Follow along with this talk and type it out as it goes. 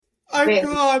I Babe,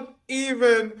 can't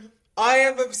even. I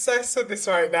am obsessed with this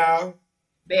right now.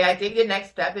 babe, I think the next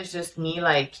step is just me,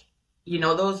 like,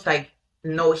 those like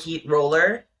no heat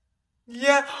roller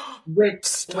Yeah. with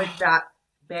Stop. that,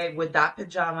 babe, with that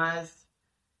pajamas,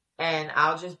 and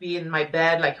I'll just be in my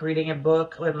bed, like reading a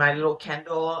book with my little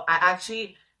Kindle. I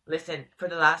actually, listen, for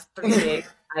the last 3 days,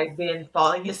 I've been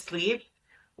falling asleep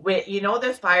with,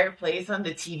 the fireplace on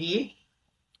the TV.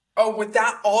 Oh, with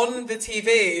that on the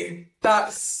TV.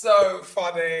 That's so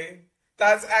funny.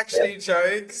 That's actually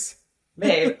jokes.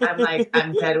 Babe, I'm like,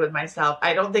 I'm dead with myself.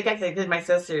 I don't think I taken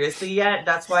myself seriously yet.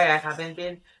 That's why I haven't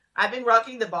been. I've been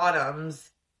rocking the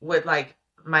bottoms with like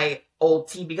my old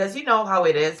tee because you know how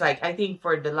it is. Like, I think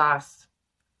for the last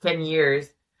 10 years,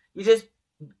 you just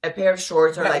a pair of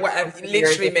shorts or like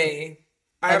Literally me.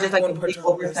 I and just haven't like a worn big pajamas.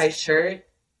 oversized shirt.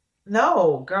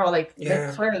 No, girl, like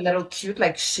let's Yeah. wear a little cute,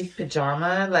 like chic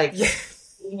pajama. Like Yeah.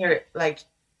 you're like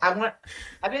I want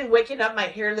I've been waking up, my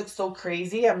hair looks so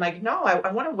crazy. I'm like, no,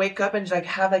 I want to wake up and like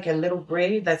have like a little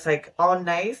braid that's like all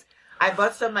nice. I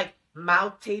bought some like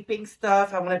mouth taping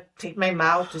stuff. I want to tape my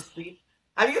mouth to sleep.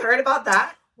 Have you heard about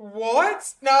that?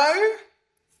 What? No?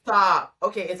 Stop.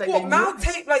 Okay, it's like a What, new mouth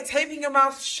tape, like taping your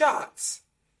mouth shut?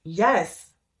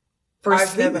 yes for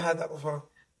I've never sleep. heard that before.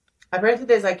 Apparently,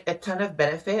 there's like a ton of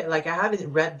benefit. Like I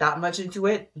haven't read that much into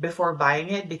it before buying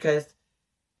it because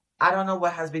I don't know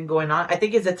what has been going on. I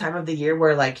think it's the time of the year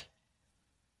where like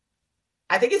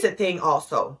I think it's a thing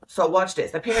also. So watch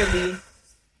this. Apparently,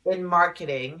 in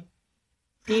marketing,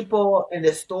 people in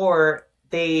the store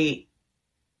they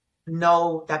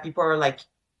know that people are like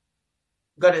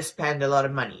gonna spend a lot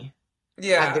of money. Like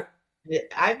Yeah.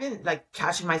 I've been like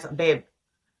catching myself, babe.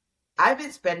 I've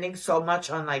been spending so much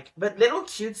on like but little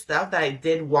cute stuff that I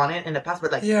did want it in the past,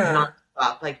 but like Yeah. not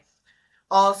up. Like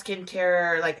all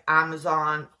skincare, like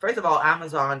Amazon. First of all,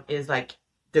 Amazon is like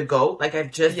the GOAT. Like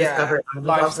I've just Yeah. discovered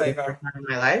Amazon for the Lifesaver. first time in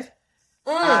my life.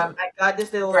 Mm. I got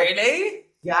this little like Really?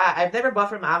 yeah, I've never bought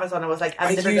from Amazon. I was like, I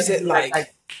I'm never use gonna it be like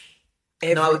like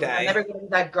no, I every was like, I'm day. never gonna be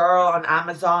that girl on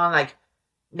Amazon. Like,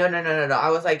 no, no, no, no, no. I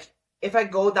was like, if I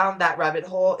go down that rabbit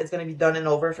hole, it's gonna be done and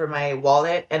over for my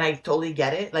wallet, and I totally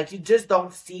get it. Like, you just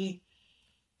don't see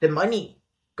the money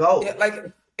Yeah, go.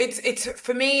 like it's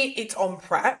for me, it's on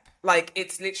prep. Like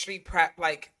it's literally prep,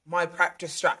 like my prep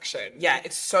distraction. Yeah,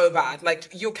 it's so bad. Like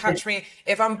you'll catch me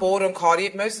if I'm bored on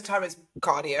cardio. Most of the time it's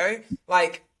cardio.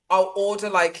 Like I'll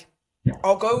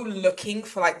go looking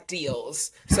for like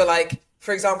deals. So like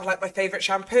for example, like my favorite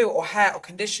shampoo or hair or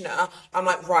conditioner, I'm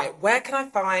like, right, where can I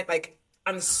find like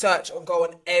and search or go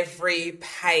on every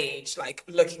page, like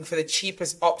looking for the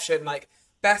cheapest option, like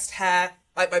best hair,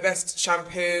 like my best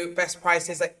shampoo, best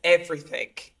prices, like everything.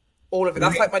 All of it.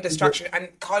 That's like my distraction. And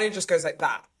cardio just goes like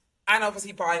that. And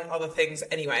obviously buying other things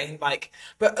anyway. Like,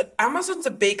 but Amazon's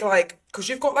a big, like, because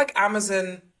you've got like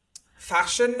Amazon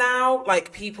fashion now.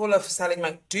 Like, people are selling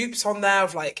like dupes on there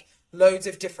of like loads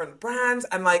of different brands.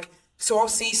 And like, so I'll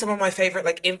see some of my favorite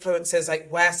like influencers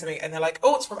like wear something and they're like,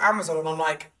 oh, it's from Amazon. And I'm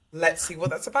like, let's see what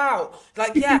that's about.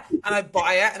 Like, yeah. And I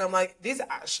buy it and I'm like, these are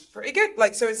actually pretty good.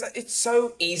 Like, so it's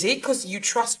so easy because you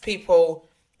trust people,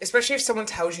 especially if someone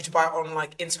tells you to buy it on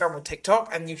like Instagram or TikTok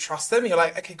and you trust them, you're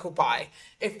like, okay, cool, buy.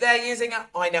 If they're using it,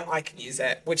 I know I can use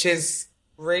it, which is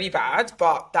really bad,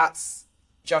 but that's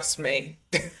just me,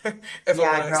 if I'm Yeah,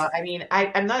 honest. girl. I mean,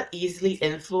 I'm not easily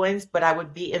influenced, but I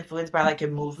would be influenced by like a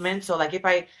movement. So like if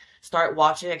I start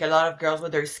watching like a lot of girls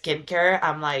with their skincare,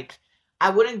 I'm like, I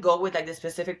wouldn't go with like the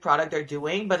specific product they're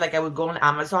doing, but like I would go on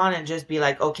Amazon and just be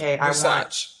like, okay, I want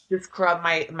Research. to scrub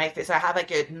my face. So I have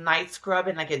like a night scrub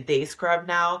and like a day scrub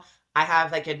now. I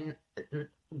have like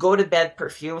go to bed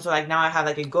perfume. So like now I have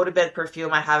like a go to bed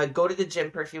perfume. I have a go to the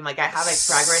gym perfume. Like I have like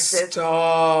fragrances.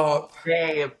 Stop.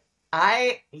 Babe,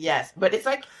 yes, but it's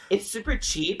like it's super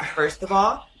cheap, first of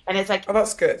all, and it's like Oh,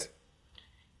 that's good.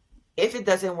 if it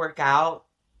doesn't work out,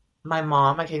 my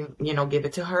mom, I can give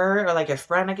it to her, or like a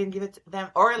friend, I can give it to them,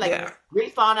 or like Yeah.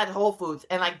 refund at Whole Foods,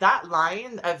 and like that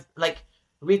line of like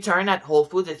return at Whole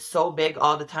Foods, it's so big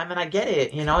all the time, and I get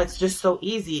it, it's just so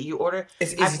easy. You order,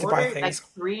 It's I've easy to buy ordered like things.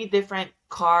 three different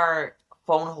car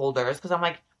phone holders because I'm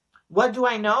like, what do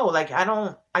I know? Like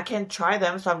I can't try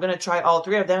them, so I'm gonna try all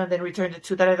three of them and then return the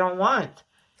two that I don't want.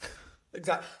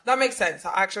 Exactly. That makes sense.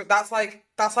 Actually, that's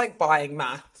like buying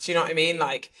math. Do you know what I mean?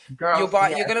 Like Girl, you're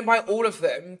yes. gonna buy all of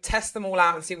them, test them all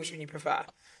out, and see which one you prefer.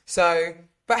 So,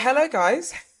 but hello,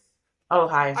 guys. Oh,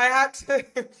 hi. I had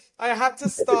to I had to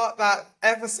start that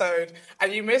episode,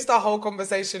 and you missed our whole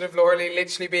conversation of Laura Lee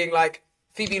literally being like,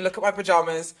 Phoebe, look at my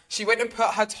pajamas. She went and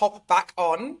put her top back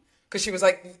on because she was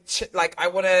like, like I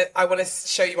wanna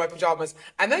show you my pajamas,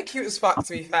 and they're cute as fuck.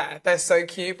 To be fair, they're so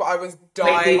cute. But I was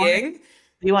Wait, do you want to dying.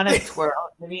 Do you want to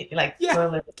twirl? Maybe like Yeah,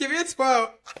 twirl it. give me a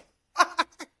twirl.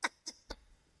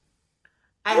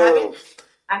 I Do haven't.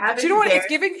 I you know haven't what? It's dared.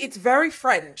 giving. It's very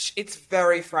French. It's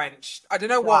very French. I don't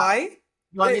know Wow. why.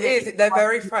 You want me It to is. eat? They're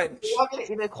very You French. want me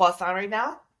to eat a croissant right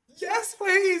now? Yes,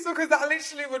 please, because that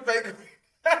literally would make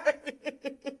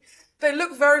me. They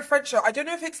look very French. I don't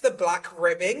know if it's the black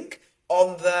ribbing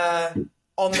on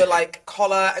the like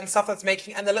collar and stuff that's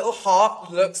making, and the little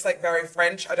heart looks like very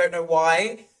French. I don't know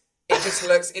why. It just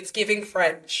looks. It's giving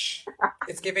French.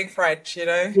 It's giving French. You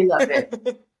know. We love it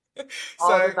all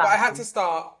the So, but I had time. to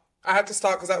start. I had to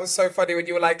start because that was so funny when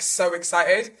you were like so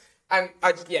excited, and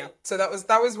yeah. So that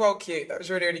was well cute. That was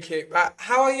really really cute. But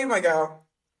how are you, my girl?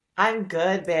 I'm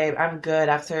good, babe. I'm good.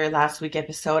 After last week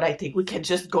episode, I think we can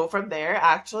just go from there,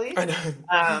 actually. I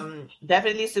know.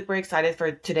 Definitely super excited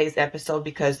for today's episode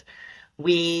because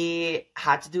we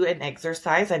had to do an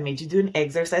exercise. I made you do an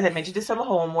exercise. I made you do some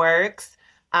homeworks.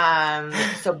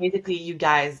 So basically, you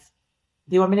guys,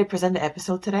 do you want me to present the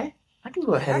episode today? I can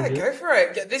go ahead and Yeah, do go it. for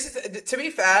it. Yeah, this is, to be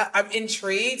fair, I'm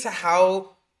intrigued to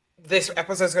how this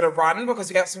episode is going to run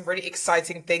because we have some really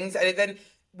exciting things. And then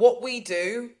what we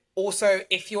do also,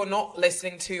 if you're not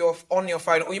listening to your on your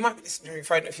phone, or you might be listening to your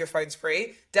phone if your phone's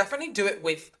free, definitely do it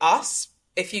with us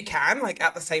if you can, like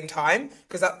at the same time,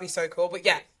 because that'd be so cool. But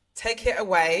yeah, take it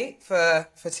away for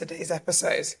today's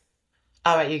episode.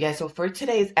 All right, you guys. So for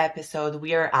today's episode,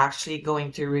 we are actually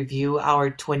going to review our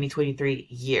 2023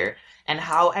 year and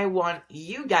how I want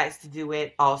you guys to do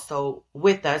it also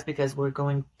with us because we're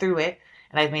going through it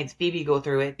and I've made Phoebe go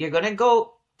through it. You're going to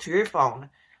go to your phone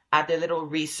at the little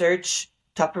research,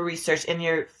 Tupper research in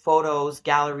your photos,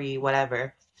 gallery,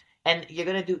 whatever. And you're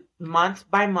going to do month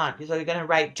by month. So you're going to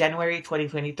write January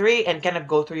 2023 and kind of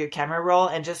go through your camera roll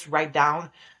and just write down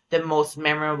the most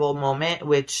memorable moment,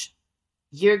 which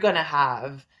you're gonna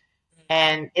have.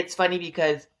 And it's funny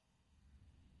because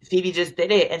Phoebe just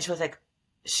did it and she was like,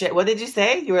 shit, what did you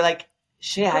say? You were like,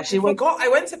 shit, I I actually went. forgot I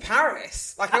went to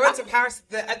Paris. Like I went to Paris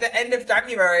at the end of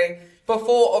January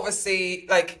before obviously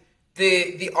like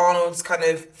the Arnold's kind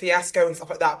of fiasco and stuff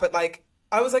like that. But like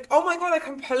I was like, oh my God, I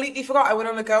completely forgot. I went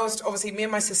on a girls obviously me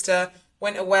and my sister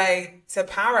went away to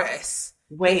Paris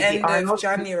the Wait, end of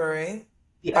January.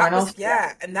 The That Arnold, was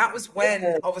yeah, and that was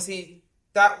when obviously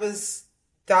that was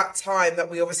that time that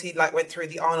we obviously like went through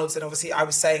the Arnold's and obviously I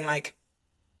was saying like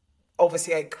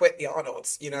obviously I quit the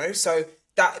Arnold's, you know? So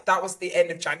that was the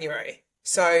end of January.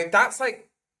 So that's like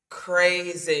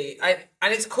crazy. And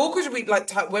it's cool because we like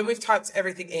when we've typed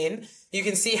everything in, you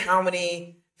can see how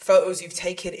many photos you've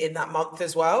taken in that month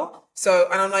as well. So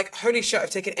and I'm like, holy shit,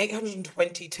 I've taken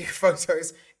 822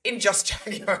 photos in just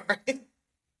January. yeah,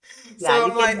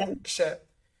 So I'm like, shit.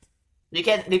 you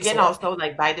can So also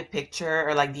like buy the picture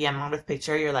or like the amount of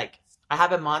picture. You're like, I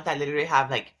have a month, I literally have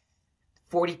like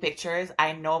 40 pictures.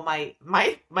 I know my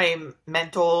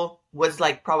mental was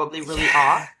like probably really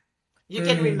yeah. off. You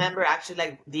can Mm. remember actually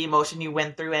like the emotion you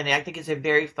went through, and I think it's a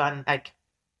very fun like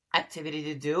activity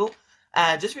to do.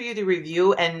 Just for you to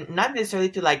review and not necessarily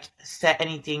to like set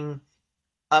anything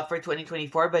up for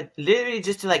 2024, but literally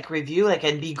just to like review like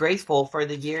and be grateful for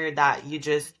the year that you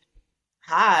just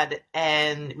had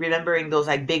and remembering those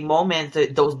like big moments,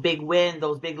 those big wins,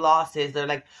 those big losses, they're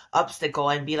like obstacle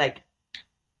and be like,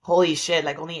 holy shit,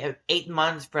 like only 8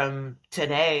 months from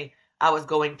today, I was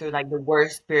going through like the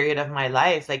worst period of my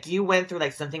life. Like you went through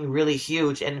like something really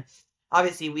huge. And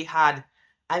obviously I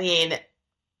mean,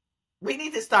 we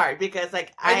need to start because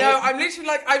like I know. I'm literally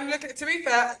like I'm looking. To be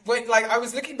fair, when like I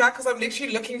was looking back because I'm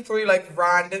literally looking through like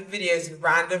random videos and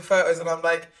random photos, and I'm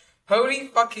like, holy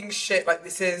fucking shit! Like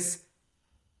this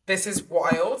is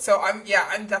wild. So I'm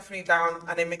definitely down,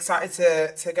 and I'm excited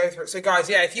to go through it. So guys,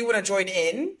 yeah, if you want to join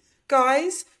in,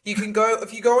 guys, you can go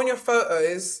if you go on your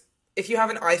photos. If you have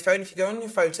an iPhone, if you go on your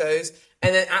photos,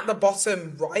 and then at the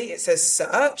bottom right it says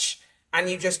search, and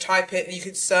you just type it. You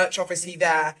can search obviously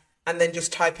there, and then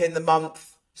just type in the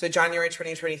month. So January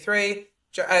 2023,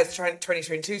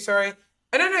 2022. Sorry,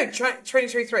 I don't know.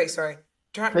 2023. Sorry.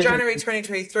 January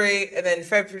 2023 and then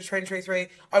February 2023.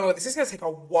 Oh, well, this is going to take a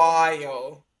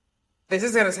while. This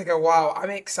is going to take a while. I'm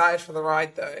excited for the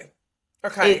ride though. it,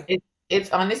 Okay. it it's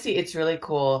honestly it's really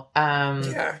cool.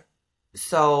 Yeah.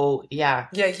 So yeah.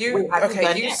 Yeah, Wait, have you okay,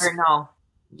 done it or no?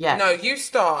 Yes. no, you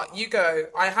start. You go.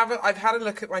 I've had a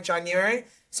look at my January,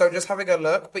 so I'm just having a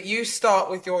look, but you start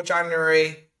with your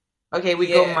January Okay, we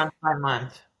go year. month by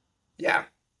month. Yeah.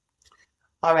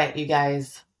 All right, you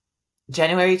guys.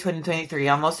 January 2023,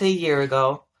 almost a year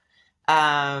ago.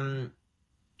 Um,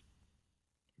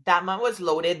 that month was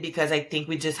loaded because I think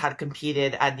we just had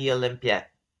competed at the Olympia.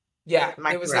 Yeah. Am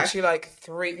I It was correct? literally like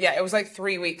 3 yeah, it was like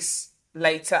 3 weeks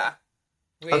later.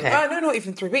 Okay. No, not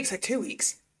even 3 weeks, like 2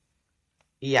 weeks.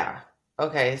 Yeah.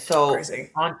 Okay. So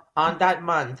Crazy. on that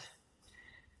month,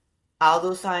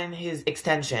 Aldo signed his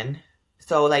extension.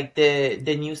 So like the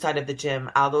new side of the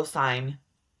gym, Aldo signed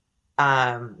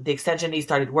the extension. He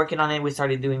started working on it. We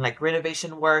started doing like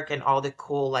renovation work and all the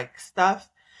cool like stuff.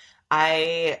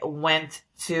 I went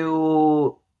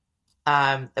to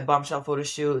a bombshell photo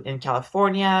shoot in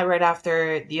California right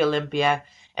after the Olympia,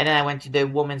 and then I went to the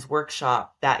women's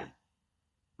workshop that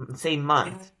same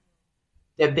month.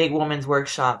 The big women's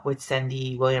workshop with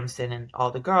Sandy Williamson and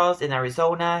all the girls in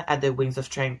Arizona at the Wings of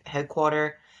Strength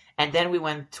headquarters. And then we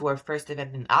went to our first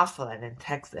event in Alphaland in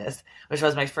Texas, which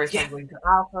was my first Yeah. time going to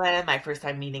Alphaland, my first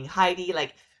time meeting Heidi.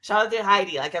 Like, shout out to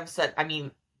Heidi. Like,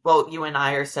 both you and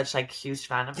I are such like huge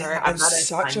fan of her. Yeah, I'm I'm not a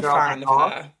such a girl at fan of all,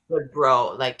 her. but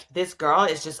bro, like this girl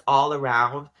is just all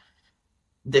around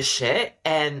the shit.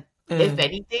 And if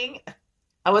anything,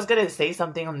 I was gonna say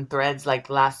something on Threads like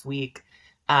last week.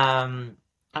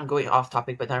 I'm going off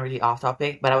topic, but not really off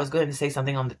topic. But I was going to say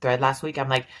something on the thread last week. I'm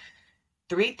like,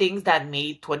 3 things that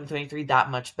made 2023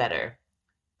 that much better.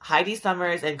 Heidi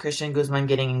Summers and Christian Guzman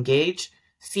getting engaged,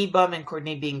 C-Bum and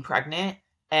Courtney being pregnant,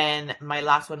 and my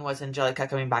last one was Angelica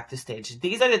coming back to stage.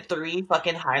 These are the 3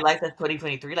 fucking highlights of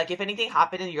 2023. Like, if anything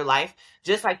happened in your life,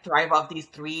 just like thrive off these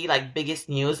 3 like biggest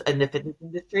news in the fitness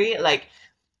industry. Like,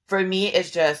 for me,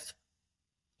 it's just,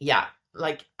 yeah,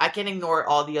 like I can ignore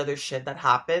all the other shit that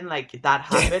happened. Like that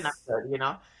happened, I'm good, you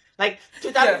know? Like Yeah.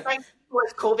 2019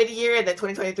 was COVID year, and then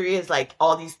 2023 is like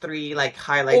all these 3 like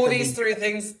highlights. All of these 3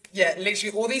 things, yeah,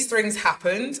 literally all these things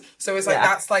happened. So it's like Yeah.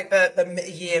 that's like the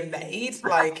year made.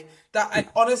 Like that, and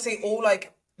honestly, all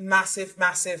like massive,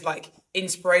 massive like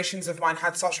inspirations of mine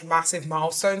had such massive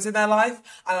milestones in their life.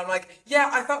 And I'm like, yeah,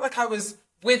 I felt like I was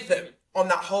with them on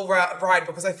that whole ride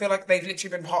because I feel like they've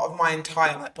literally been part of my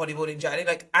entire like bodybuilding journey.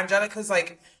 Like Angelica's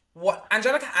like what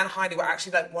Angelica and Heidi were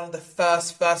actually like one of the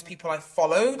first people I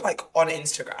followed like on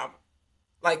Instagram.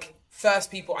 Like first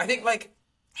people. I think like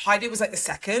Heidi was like the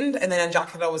second, and then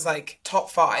Angelica was like top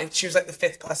 5. She was like the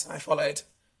 5th person I followed.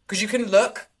 Because you can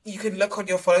look on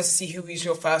your follows to see who was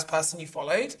your first person you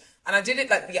followed. And I did it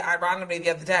like randomly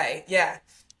the other day. Yeah.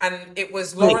 And it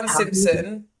was Wait, Lauren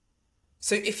Simpson.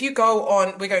 So if you go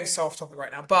on, we're going so off topic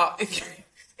right now, but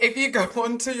if you go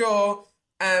onto your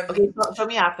Okay, show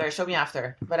me after. Show me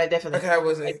after. But I definitely. okay, I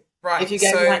wasn't right. If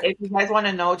you guys want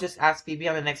to know, just ask Phoebe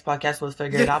on the next podcast. We'll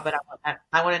figure it out. But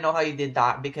I want to know how you did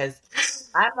that because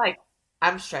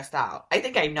I'm stressed out. I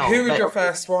think I know. Who was but your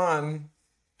first one?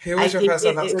 Who I was your think first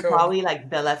one? it That's was cool. probably like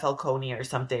Bella Falcone or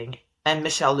something, and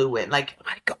Michelle Lewin. Like Oh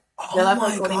my god! Bella Oh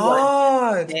my Falcone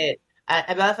god! it.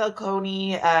 Bella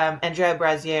Falcone, Andrea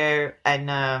Brazier,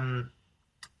 and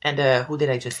who did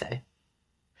I just say?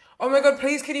 Oh my god!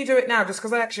 Please, can you do it now? Just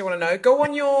because I actually want to know. Go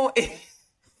on your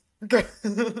go,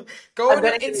 go on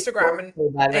your Instagram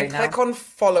and click on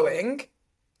following.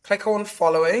 Click on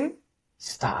following.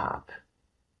 Stop.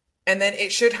 And then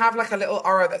it should have like a little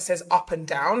arrow that says up and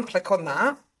down. Click on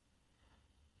that.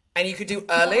 And you could do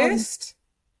earliest.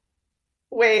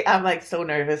 Wait, I'm like so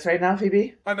nervous right now,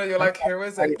 Phoebe. I know you're like, who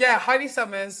is it? Yeah, Heidi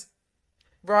Summers,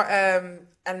 right?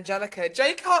 Angelica,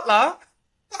 Jay Cutler,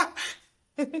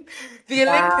 the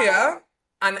Olympia,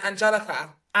 and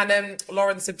Angelica, and then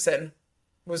Lauren Simpson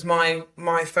was my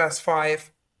first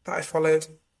 5 that I followed.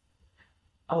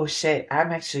 Oh shit,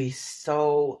 I'm actually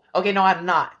so okay. No, I'm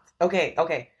not.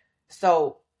 Okay.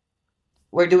 So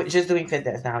we're doing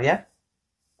fitness now, yeah?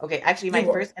 Okay, actually, my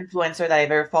first influencer that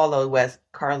I've ever followed was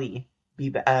Carly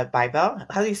Bybel.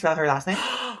 How do you spell her last name?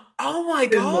 Oh my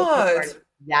god!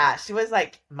 Yeah, she was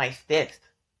like my 5th.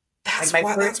 That's like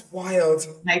that's wild.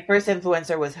 My first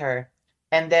influencer was her,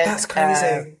 and then that's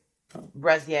crazy.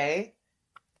 Brazier,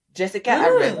 Jessica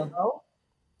Arredondo.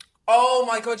 Oh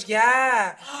my god!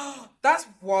 Yeah, that's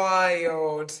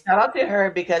wild. Shout out to her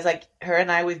because like her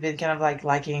and I we've been kind of like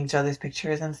liking each other's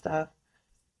pictures and stuff.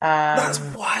 That's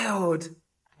wild.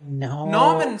 No.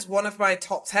 Norman's one of my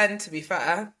top 10, to be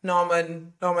fair.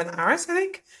 Norman Harris, I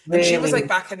think. And Really? she was like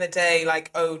back in the day,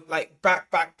 like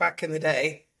back in the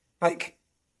day. Like,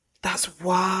 that's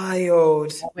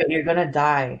wild. Wait, you're gonna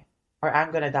die. Or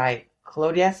I'm gonna die.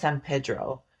 Claudia San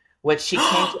Pedro. Which she came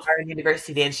to our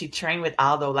university and she trained with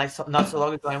Aldo like not so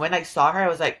long ago. And when I saw her, I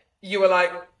was like, you were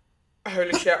like,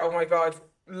 holy shit, oh my god.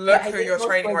 Look who you're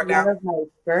training right now. My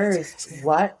first.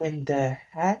 What in the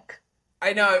heck?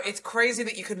 I know, it's crazy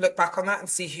that you can look back on that and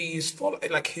see who you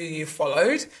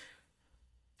followed.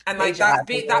 And like that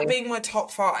being my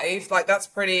top 5, like that's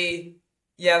pretty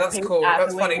that's cool.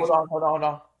 That's funny. Hold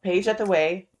on. Paige at the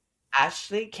way,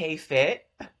 Ashley K Fit.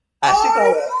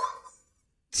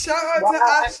 Shout out to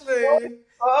Ashley.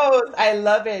 Oh, I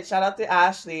love it. Shout out to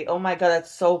Ashley. Oh my God,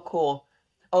 that's so cool.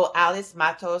 Oh, Alice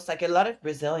Matos, like a lot of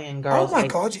Brazilian Oh girls. my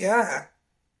God, yeah.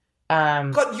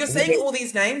 God, you're saying We all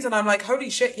these names, and I'm like, holy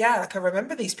shit, yeah, like I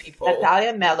remember these people.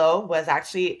 Natalia Mello was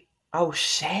actually, oh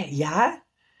shit, yeah.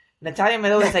 Natalia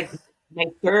Mello Yeah. is like my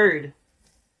third.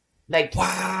 Like,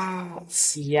 Wow.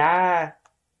 yeah.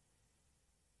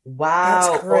 That's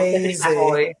Wow. Oh, Stephanie crazy.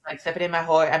 Mahoy. Like Stephanie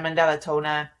Mahoy, Amanda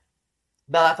Latona,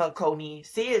 Bella Falcone.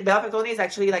 See, Bella Falcone is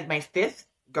actually like my fifth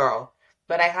girl.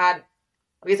 But I had,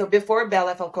 okay, so before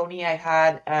Bella Falcone, I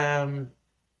had,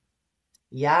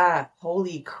 yeah,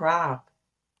 holy crap.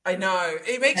 I know.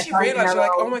 It makes you Natalia realize you're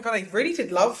like, oh Mello, my God, I really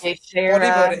did love Teixeira.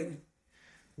 bodybuilding.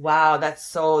 Wow, that's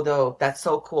so dope. That's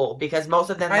so cool because most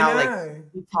of them I now, like, know.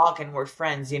 we talk and we're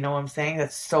friends. You know what I'm saying?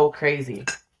 That's so crazy.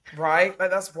 Right?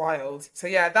 Like that's wild. So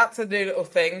yeah, that's a new little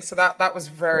thing. So that was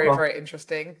very, Cool. very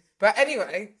interesting. But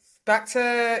anyway, back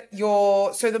to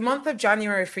your so the month of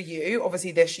January for you,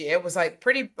 obviously this year was like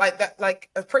pretty like that like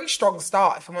a pretty strong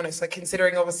start, if I'm honest. Like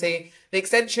considering obviously the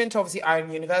extension to obviously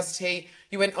Iron University,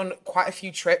 you went on quite a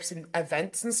few trips and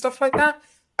events and stuff like that.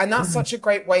 And that's Mhm. such a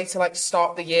great way to like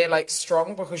start the year like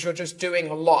strong because you're just doing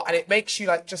a lot and it makes you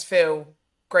like just feel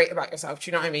great about yourself. Do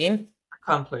you know what I mean?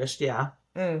 Accomplished, yeah.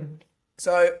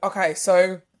 So, okay,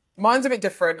 so mine's a bit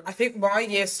different. I think my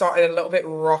year started a little bit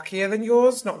rockier than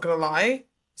yours, not gonna lie.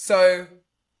 So,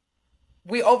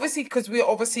 because we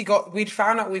obviously we'd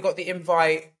found out we got the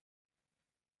invite.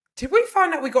 Did we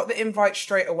find out we got the invite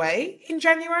straight away in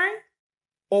January?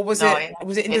 Or No,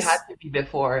 was it in it had this? to be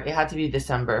before. It had to be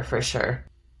December for sure.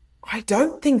 I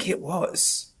don't think it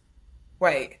was.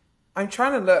 Wait, I'm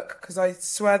trying to look because I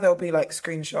swear there'll be like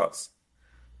screenshots.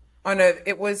 Oh no,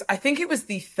 I think it was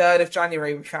the 3rd of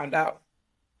January we found out.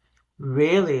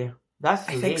 Really? That's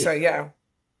I think so, late. yeah.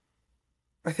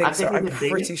 I think I'm so. taking I'm the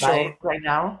biggest pretty sure. bite right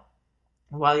now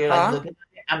while you're like Huh? looking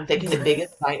at it. I'm taking the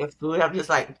biggest bite of food. I'm just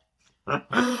like,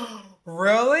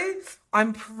 Really?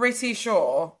 I'm pretty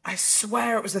sure. I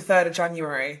swear it was the 3rd of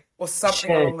January or something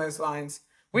shit, along those lines,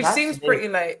 which that's seems late. pretty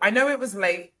late. I know it was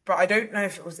late, but I don't know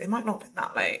if it might not have been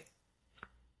that late.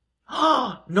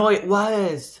 No, it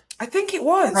was I think it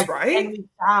was, like 10 right? weeks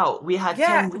out. We had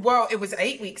Yeah, 10 weeks. well, it was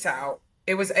 8 weeks out.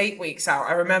 It was 8 weeks out.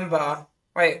 I remember.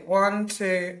 Wait,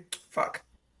 fuck.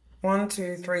 1,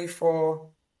 2, 3, 4,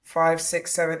 5,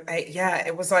 6, 7, 8. Yeah,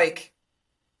 it was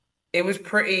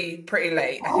pretty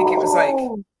late. I think it was like,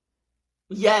 Oh,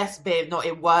 yes, babe. No,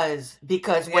 it was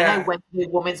because when I yeah. went to the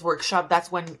women's workshop,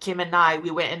 that's when Kim and I we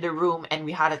went in the room and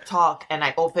we had a talk, and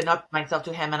I opened up myself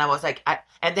to him, and I was like,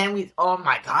 and then oh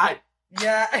my God,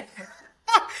 Yeah.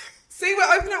 See,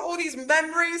 we're opening up all these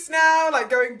memories now, like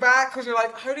going back, because you're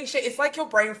like, holy shit, it's like your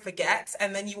brain forgets,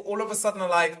 and then you all of a sudden are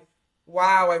like,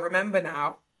 wow, I remember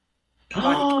now.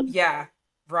 Like, yeah,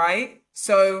 right?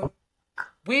 So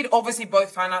we'd obviously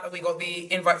both found out that we got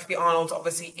the invite for the Arnold's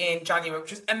obviously in January,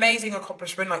 which is amazing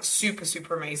accomplishment, like super,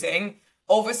 super amazing.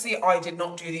 Obviously, I did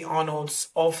not do the Arnold's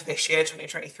of this year,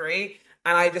 2023,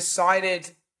 and I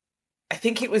decided, I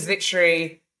think it was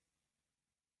literally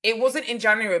it wasn't in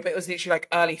January, but it was literally like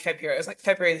early February. It was like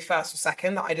February the 1st or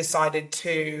 2nd that I decided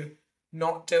to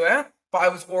not do it. But I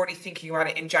was already thinking about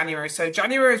it in January. So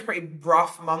January was a pretty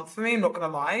rough month for me, I'm not going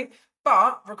to lie.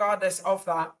 But regardless of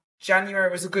that,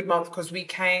 January was a good month because we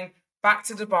came back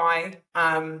to Dubai.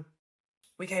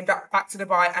 We came back to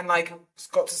Dubai and like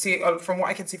got to see, from what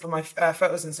I can see from my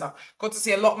photos and stuff, got to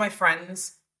see a lot of my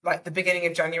friends like the beginning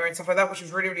of January and stuff like that, which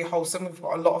was really, really wholesome. We've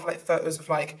got a lot of like photos of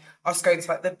like us going to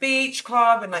like the beach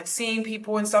club and like seeing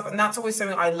people and stuff. And that's always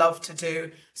something I love to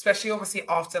do, especially obviously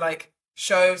after like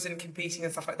shows and competing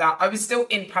and stuff like that. I was still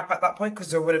in prep at that point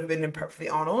because I would have been in prep for the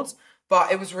Arnold's,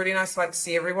 but it was really nice to like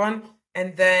see everyone.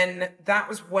 And then that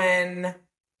was and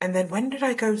then when did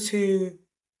I go to,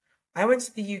 I went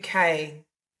to the UK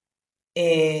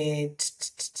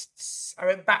I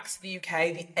went back to the UK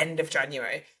the end of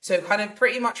January. So kind of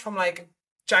pretty much from like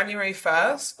January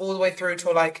 1st all the way through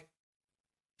till like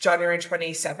January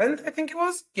 27th, I think it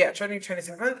was. Yeah, January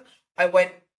 27th. I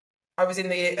went I was in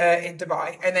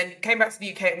Dubai and then came back to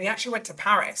the UK and we actually went to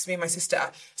Paris, me and my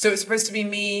sister. So it was supposed to be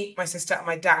me, my sister, and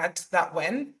my dad that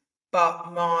went.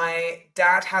 But my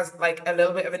dad has like a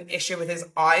little bit of an issue with his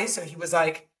eyes. So he was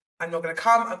like, I'm not gonna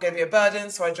come, I'm gonna be a burden.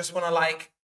 So I just wanna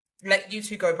like let you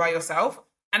two go by yourself.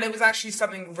 And it was actually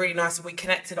something really nice. And we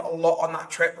connected a lot on that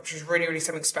trip, which was really, really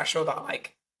something special that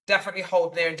like definitely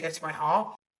hold near and dear to my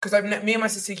heart. Because me and my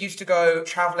sister used to go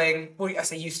traveling. Well, I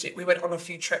say used to. We went on a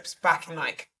few trips back in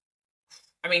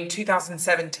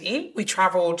 2017. We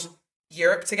traveled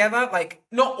Europe together. Like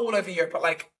not all over Europe, but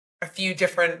like a few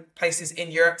different places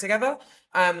in Europe together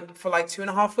for like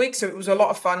 2.5 weeks. So it was a lot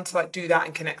of fun to like do that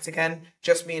and connect again,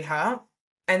 just me and her.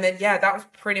 And then yeah, that was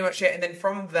pretty much it. And then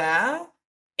from there,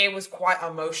 it was quite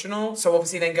emotional. So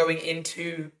obviously then going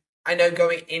into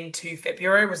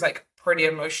February was like pretty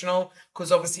emotional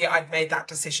because obviously I'd made that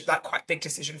decision, that quite big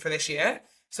decision for this year.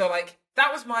 So like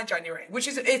that was my January, which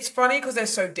is it's funny because they're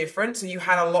so different. So you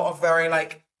had a lot of very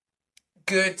like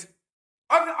good.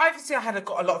 Obviously, I had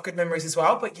got a lot of good memories as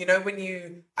well. But you know,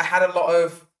 I had a lot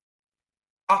of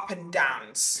up and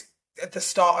downs at the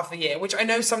start of the year, which I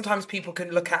know sometimes people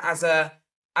can look at as a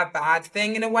bad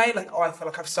thing in a way, like, oh, I feel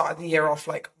like I've started the year off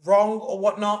like wrong or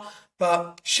whatnot.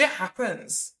 But shit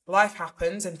happens, life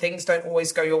happens, and things don't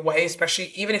always go your way.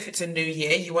 Especially even if it's a new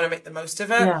year, you want to make the most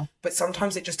of it. Yeah. But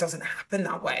sometimes it just doesn't happen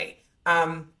that way.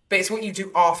 But it's what you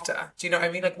do after. Do you know what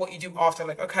I mean? Like what you do after,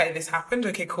 like, okay, this happened.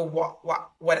 Okay, cool.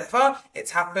 Whatever.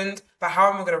 It's happened. But how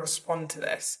am I going to respond to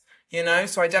this? You know?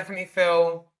 So I definitely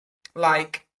feel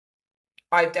like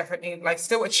I've definitely like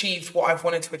still achieved what I've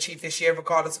wanted to achieve this year,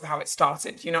 regardless of how it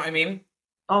started. You know what I mean?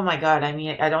 Oh my God. I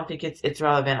mean, I don't think it's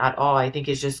relevant at all. I think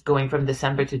it's just going from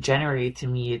December to January to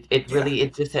me. It Yeah. really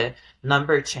it's just a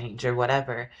number change or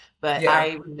whatever. But Yeah.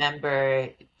 I remember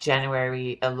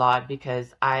January a lot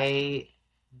because I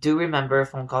do remember a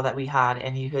phone call that we had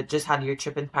and you had just had your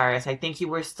trip in Paris. I think you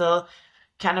were still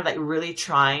kind of like really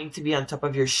trying to be on top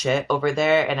of your shit over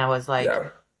there. And I was like, Yeah.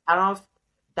 I don't know if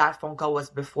that phone call was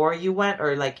before you went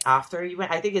or like after you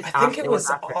went. I think I it's think after it it was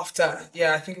was after. after.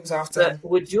 Yeah, I think it was But after.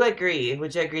 would you agree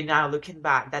now looking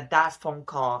back that that phone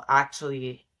call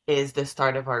actually is the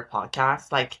start of our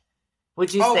podcast? Like,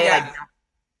 would you Oh say like,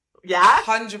 yeah. yeah?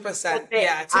 100%. Okay,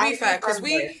 Yeah, to be I fair, because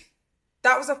remember.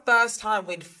 that was the first time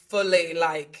we'd fully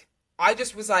like, I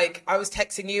just was like, I was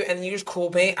texting you and you just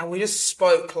called me and we just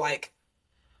spoke like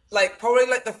probably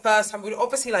like the first time we'd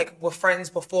obviously like were friends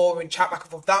before and chat back and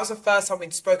forth. That was the first time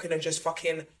we'd spoken and just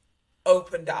fucking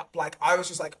opened up. Like I was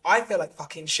just like, I feel like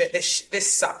fucking shit.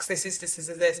 This sucks.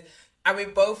 This, and we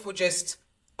both were just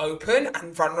open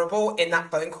and vulnerable in that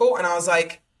phone call. And I was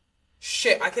like,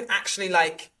 shit, I can actually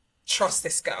like trust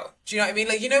this girl. Do you know what I mean?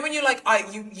 Like, you know, when you're like,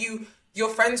 you're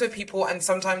friends with people and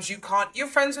sometimes you're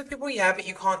friends with people, yeah, but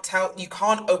you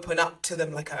can't open up to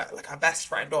them like a best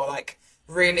friend or like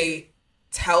really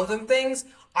tell them things.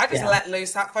 I just Yeah. let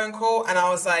loose that phone call and I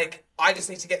was like, I just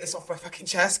need to get this off my fucking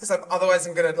chest because otherwise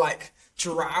I'm gonna like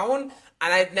drown.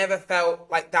 And I'd never felt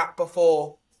like that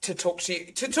before to talk to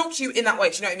you in that way.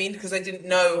 Do you know what I mean? Because I didn't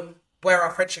know where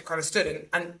our friendship kind of stood.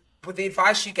 And with the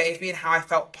advice you gave me and how I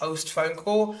felt post phone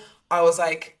call, I was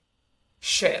like,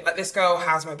 shit, like this girl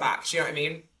has my back. Do you know what I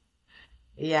mean?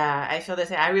 Yeah, I feel the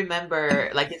same. I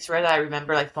remember, like, it's rare that I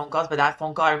remember like phone calls, but that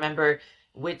phone call, I remember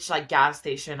which like gas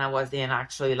station I was in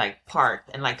actually like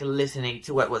parked and like listening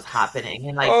to what was happening.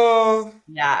 And like, Oh,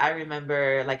 yeah, I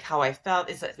remember like how I felt.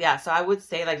 Yeah, so I would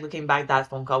say like looking back, that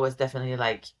phone call was definitely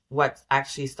like what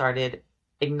actually started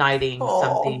igniting oh,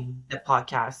 something, the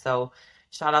podcast. So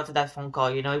shout out to that phone call.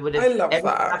 You know, it would I have love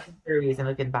everything that. happened for a reason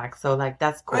looking back. So like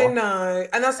that's I cool. know.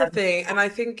 And that's the That's thing. And I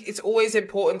think it's always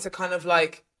important to kind of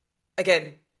like,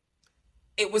 again,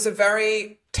 it was a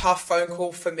very tough phone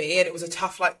call for me and it was a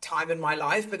tough like time in my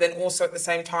life, but then also at the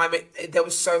same time there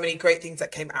was so many great things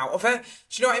that came out of it.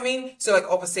 Do you know what I mean? So like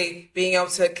obviously being able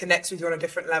to connect with you on a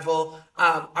different level,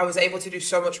 I was able to do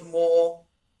so much more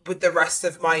with the rest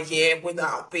of my year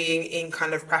without being in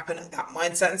kind of prep and that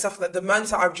mindset and stuff. Like the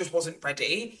mindset, I just wasn't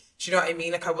ready. Do you know what I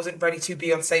mean? Like I wasn't ready to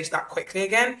be on stage that quickly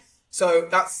again. So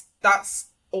that's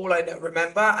all I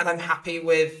remember, and I'm happy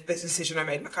with this decision I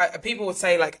made. Like people would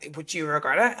say, like, would you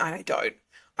regret it? And I don't.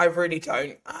 I really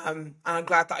don't. And I'm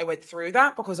glad that I went through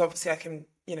that because obviously I can,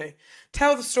 you know,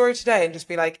 tell the story today and just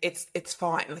be like, it's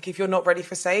fine. Like if you're not ready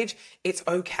for stage, it's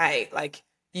okay. Like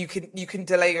you can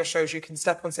delay your shows, you can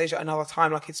step on stage at another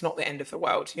time. Like it's not the end of the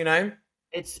world, you know?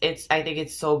 it's I think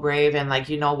it's so brave, and like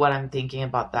you know what I'm thinking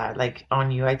about that, like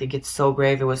on you. I think it's so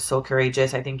brave. It was so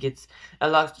courageous. I think it's a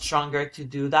lot stronger to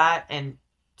do that and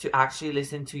to actually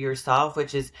listen to yourself,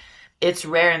 which is it's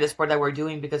rare in the sport that we're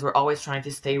doing because we're always trying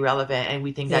to stay relevant, and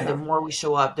we think that the Yeah. more we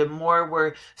show up, the more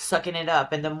we're sucking it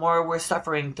up and the more we're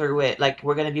suffering through it, like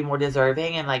we're gonna be more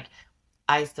deserving. And like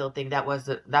I still think that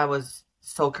was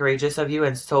so courageous of you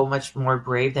and so much more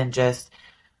brave than just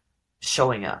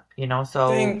showing up, you know? So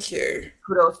Thank you.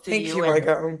 kudos to Thank you. you, my And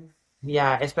girl.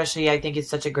 yeah, especially I think it's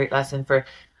such a great lesson for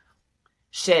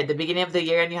shit, the beginning of the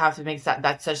year, and you have to make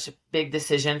that such a big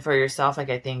decision for yourself. Like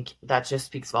I think that just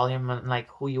speaks volume on like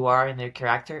who you are and your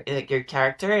character.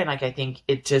 And like I think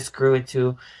it just grew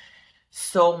into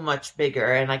so much bigger.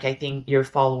 And like I think you're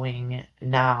following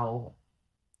now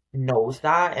knows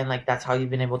that, and like that's how you've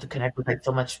been able to connect with like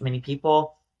so much many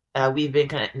people. We've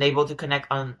been able to connect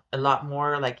on a lot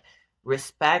more like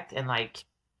respect and like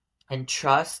and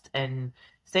trust, and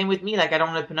same with me. Like I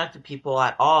don't open up to people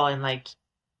at all, and like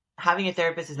having a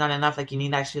therapist is not enough. Like you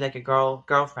need actually like a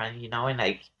girlfriend, you know, and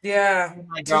like Yeah.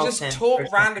 my To girl just since talk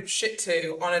person. random shit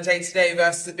to on a day to day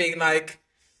versus it being like,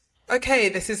 okay,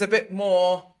 this is a bit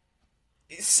more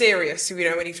serious,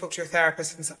 when you talk to your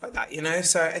therapist and stuff like that,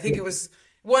 So I think it was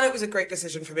a great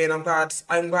decision for me, and I'm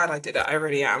glad I did it. I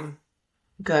really am.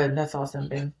 Good, that's awesome,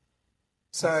 babe.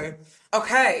 So,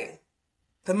 okay,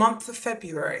 the month of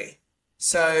February.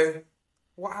 So,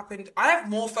 what happened? I have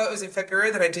more photos in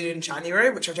February than I did in January,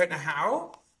 which I don't know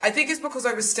how. I think it's because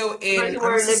But you I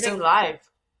were was living still, life.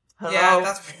 yeah, Hello.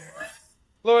 that's.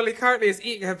 Loreley currently is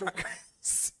eating her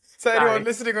breakfast. So anyone Sorry.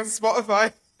 listening on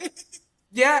Spotify.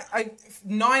 Yeah,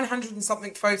 900 and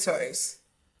something photos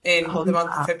in the Holy month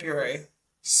of crap. February.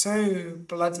 So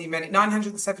bloody many.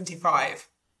 975.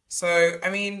 So, I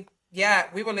mean, yeah,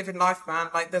 we were living life, man.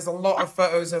 Like, there's a lot of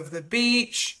photos of the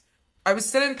beach. I was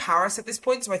still in Paris at this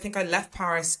point, so I think I left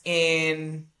Paris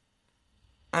I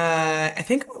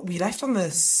think we left on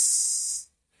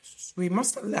we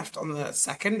must have left on the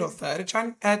 2nd or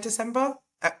 3rd of December,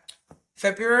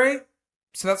 February.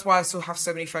 So that's why I still have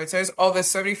so many photos. Oh, there's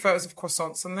so many photos of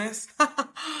croissants on this.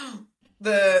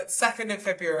 The 2nd of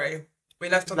February. We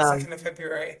left on the Love. 2nd of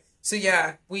February. So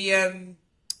yeah, we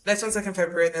left on 2nd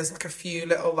February, and there's like a few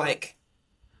little a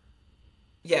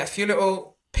few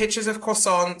little pictures of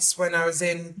croissants when I was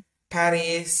in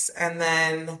Paris, and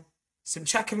then some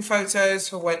check-in photos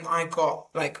for when I got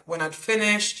when I'd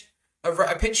finished.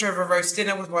 A picture of a roast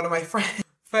dinner with one of my friends.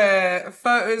 For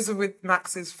photos with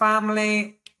Max's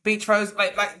family, beach photos,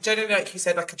 generally, like you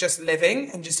said, like just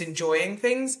living and just enjoying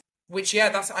things. Which,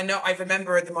 yeah, I know, I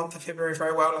remember the month of February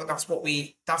very well. Like that's all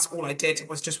I did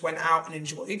was just went out and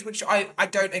enjoyed, which I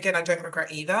don't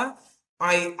regret either.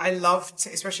 I love to,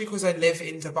 especially because I live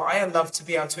in Dubai, I love to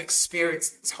be able to experience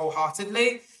things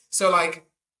wholeheartedly. So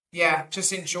yeah,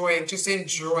 just enjoying.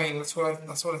 That's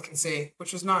what I can see,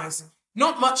 which was nice.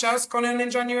 Not much else gone on in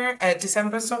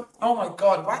December. So, oh my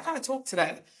God, why can't I talk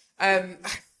today? Um,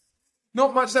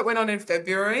 not much that went on in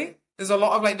February. There's a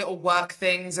lot of little work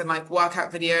things and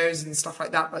workout videos and stuff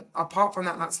like that. But apart from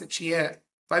that, that's literally it.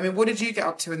 But I mean, what did you get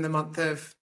up to in the month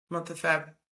of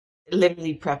Feb?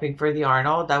 Literally prepping for the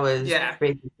Arnold. That was Yeah.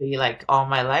 basically like all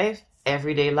my life,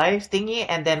 everyday life thingy.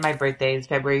 And then my birthday is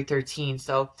February 13th.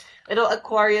 So little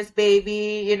Aquarius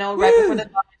baby, you know, right before Woo! the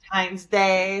Valentine's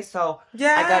Day. So I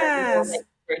got a little Yes. like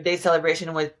birthday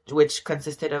celebration which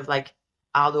consisted of like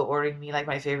Aldo ordering me like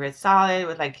my favorite salad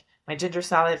with like my ginger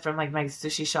salad from like my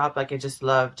sushi shop. Like I just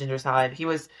love ginger salad. He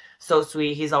was so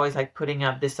sweet. He's always like putting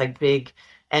up this like big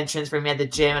entrance for me at the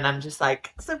gym, and I'm just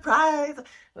like, surprise.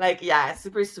 Like, yeah,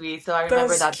 super sweet. So I remember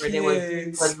That's that birthday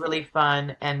was cute. really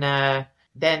fun, and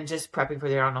then just prepping for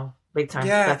the Arnold, big time.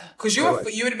 Yeah, That's because what it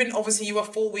was. you would have been, obviously, you were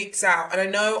 4 weeks out, and I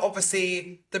know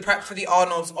obviously the prep for the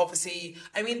Arnolds, obviously,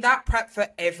 I mean that prep for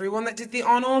everyone that did the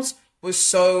Arnolds was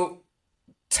so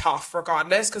tough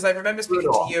regardless, because I remember speaking to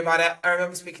Brutal. you about it. I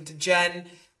remember speaking to Jen.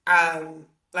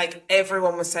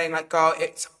 Everyone was saying girl,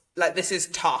 it's this is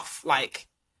tough,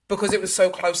 because it was so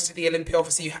close to the Olympia,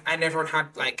 obviously, and everyone had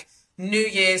New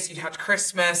Year's, you'd had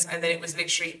Christmas, and then it was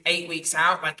literally 8 weeks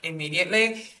out,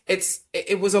 immediately.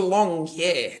 It was a long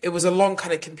year. It was a long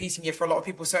kind of competing year for a lot of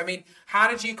people. So I mean, how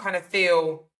did you kind of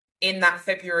feel in that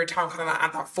February time, kind of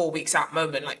at that 4 weeks out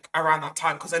moment, around that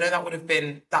time? Because I know that would have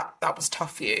been that was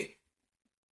tough for you.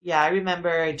 Yeah, I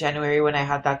remember January when I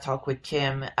had that talk with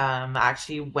Kim. I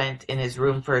actually went in his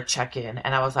room for a check-in,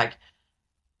 and I was like,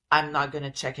 I'm not gonna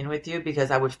check in with you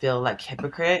because I would feel like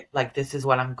hypocrite. Like this is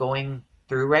what I'm going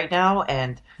through right now.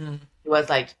 And he was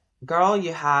like, girl,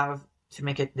 you have to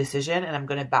make a decision, and I'm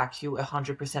gonna back you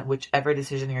 100% whichever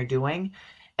decision you're doing.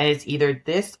 And it's either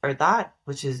this or that,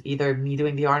 which is either me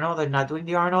doing the Arnold or not doing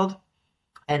the Arnold.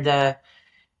 And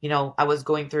I was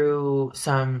going through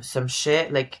some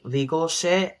shit, like legal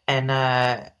shit,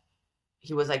 and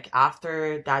he was like,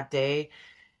 after that day,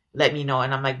 let me know.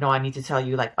 And I'm like, no, I need to tell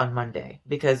you like on Monday,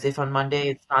 because if on Monday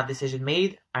it's not a decision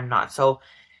made, I'm not. So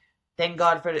thank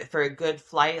God for a good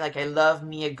flight. Like I love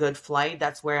me a good flight.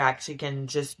 That's where I actually can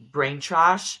just brain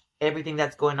trash everything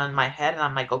that's going on in my head. And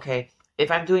I'm like, okay, if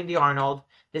I'm doing the Arnold,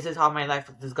 this is how my life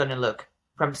is gonna look.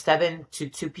 From 7 to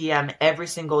 2 p.m. every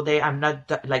single day. I'm not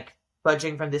like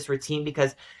budging from this routine,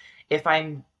 because if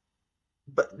I'm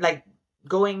like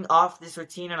going off this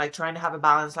routine and like trying to have a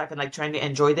balanced life and like trying to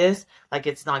enjoy this, like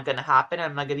it's not gonna happen.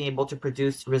 I'm not gonna be able to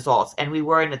produce results. And we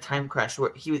were in a time crunch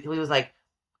where he was like,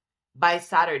 by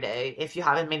Saturday, if you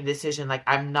haven't made a decision, like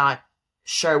I'm not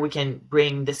sure, we can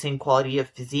bring the same quality of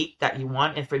physique that you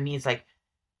want. And for me, it's like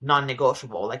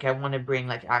non-negotiable. Like I want to bring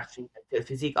like actually the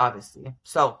physique, obviously.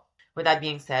 So with that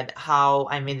being said, how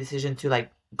I made the decision to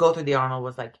like go through the Arnold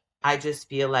was like I just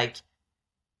feel like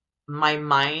my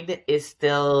mind is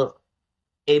still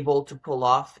able to pull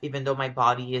off, even though my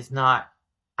body is not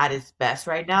at its best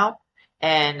right now.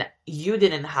 And you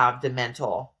didn't have the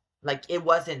mental, like it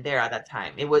wasn't there at that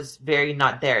time. It was very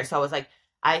not there. So I was like,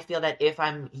 I feel that if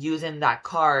I'm using that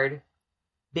card,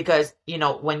 because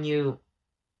when you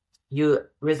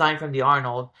resign from the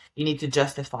Arnold, you need to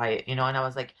justify it, And I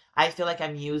was like, I feel like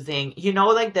I'm using,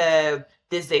 like the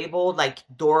disabled like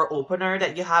door opener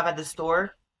that you have at the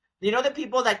store. The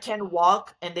people that can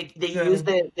walk and they use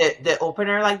the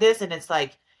opener like this, and it's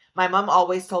like my mom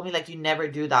always told me like you never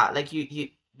do that, like you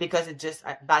because it's just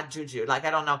bad juju. Like I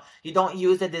don't know, you don't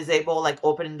use the disabled like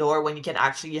open door when you can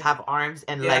actually have arms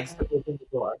and legs to open the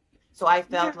door. So I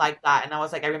felt like that, and I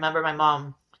was like, I remember my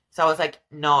mom. So I was like,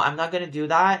 no, I'm not going to do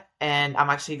that. And I'm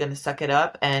actually going to suck it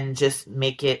up and just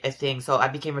make it a thing. So I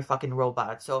became a fucking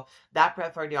robot. So that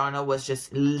prep for the Arnold was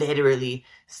just literally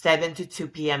 7 to 2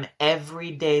 p.m.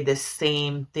 every day, the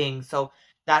same thing. So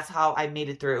that's how I made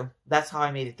it through.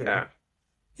 Yeah.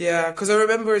 Yeah. Because I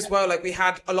remember as well, like we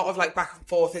had a lot of like back and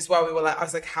forth as well. I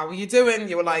was like, how are you doing?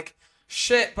 You were like,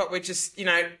 shit, but we're just,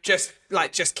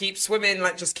 just keep swimming,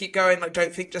 like just keep going, like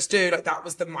don't think, just do. Like that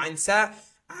was the mindset.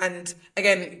 And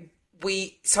again,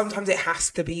 sometimes it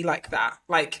has to be like that.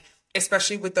 Like,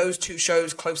 especially with those two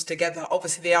shows close together.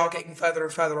 Obviously, they are getting further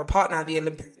and further apart now, the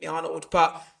Olympic and the Arnold.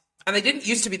 And they didn't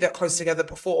used to be that close together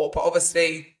before. But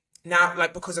obviously now,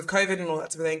 like because of COVID and all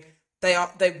that sort of thing, they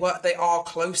are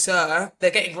closer. They're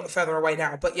getting further away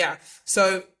now. But yeah,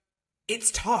 so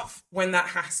it's tough when that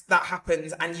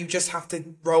happens, and you just have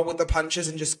to roll with the punches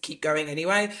and just keep going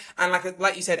anyway. And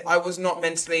like you said, I was not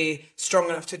mentally strong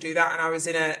enough to do that, and I was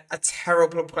in a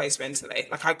terrible place mentally.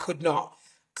 Like I could not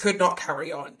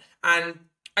carry on. And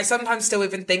I sometimes still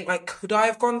even think like, could I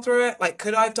have gone through it? Like,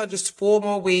 could I have done just 4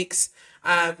 more weeks?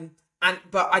 But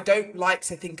I don't like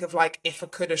to think of like if I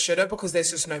coulda, shoulda, because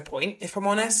there's just no point, if I'm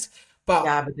honest. But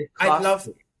yeah, but I love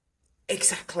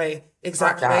exactly.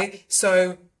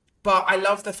 So. But I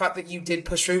love the fact that you did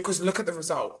push through, because look at the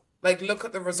result. Like, look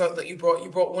at the result that you brought. You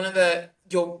brought one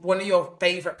of your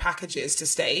favorite packages to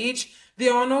stage, the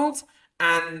Arnold,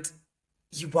 and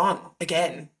you won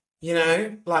again.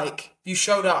 Like you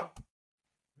showed up.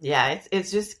 Yeah,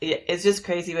 it's just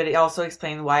crazy, but it also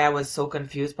explained why I was so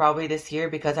confused probably this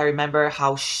year, because I remember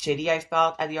how shitty I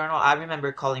felt at the Arnold. I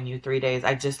remember calling you 3 days.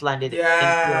 I just landed in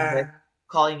Columbus,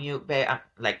 calling you, babe. I'm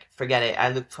like, forget it. I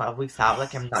look 12 weeks out.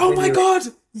 Like I'm not. Oh my God.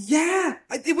 Yeah.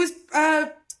 It was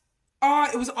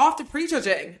after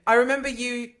prejudging. I remember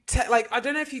you I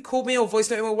don't know if you called me or voice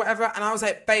noted or whatever, and I was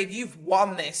like, babe, you've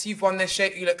won this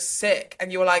shit. You look sick.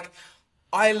 And you were like,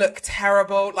 I look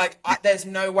terrible. Like there's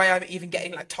no way I'm even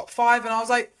getting like top 5. And I was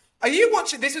like, are you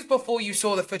watching? This was before you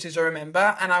saw the footage, I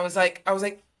remember. And I was like,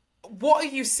 what are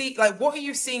you seeing? Like, what are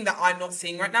you seeing that I'm not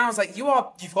seeing right now? I was like,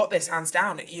 you've got this hands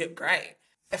down. You look great.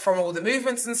 From all the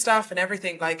movements and stuff and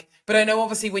everything, like, but I know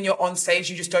obviously when you're on stage,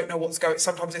 you just don't know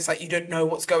sometimes it's like you don't know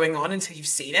what's going on until you've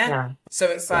seen it. Yeah. So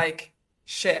it's like,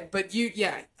 shit. But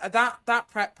that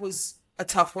prep was a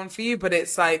tough one for you, but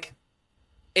it's like,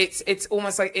 it's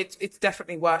almost like it's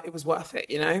definitely it was worth it,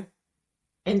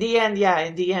 In the end,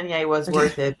 it was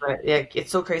worth it. But yeah,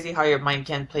 it's so crazy how your mind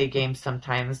can play games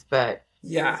sometimes. But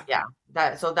yeah.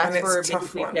 That's for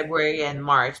basically February and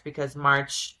March, because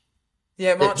March.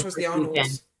 Yeah, March was the Arnold.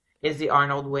 Is the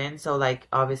Arnold win. So like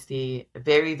obviously a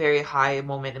very, very high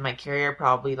moment in my career,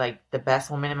 probably like the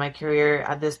best moment in my career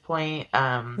at this point.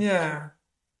 Yeah.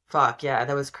 Fuck yeah,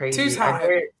 that was crazy.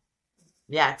 2-time.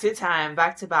 Yeah, 2-time,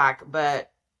 back to back.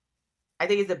 But I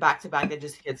think it's the back to back that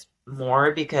just hits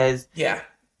more, because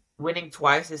winning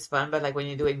twice is fun, but like when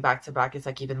you're doing back to back, it's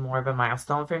like even more of a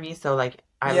milestone for me. So like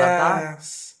I love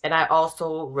that. And I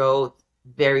also wrote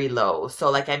very low.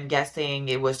 So like I'm guessing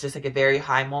it was just like a very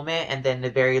high moment and then a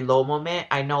very low moment.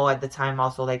 I know at the time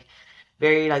also like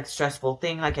very like stressful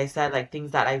thing, like I said, like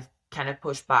things that I've kind of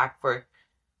pushed back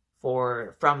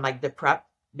from like the prep,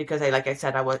 because I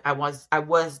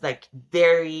was like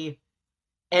very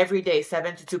every day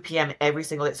 7 to 2 p.m. every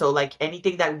single day. So like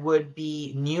anything that would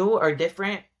be new or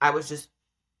different, I was just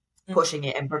pushing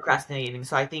it and procrastinating.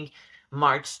 So I think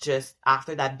March, just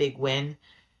after that big win,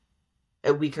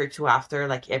 a week or 2 after,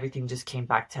 like everything just came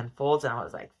back tenfold, and I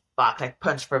was like, fuck, like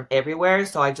punched from everywhere.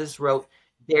 So I just wrote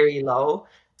very low.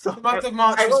 So the month of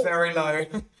March was very low.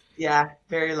 Yeah,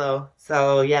 very low.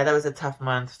 So yeah, that was a tough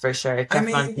month for sure.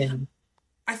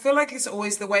 I feel like it's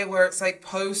always the way where it's like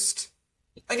post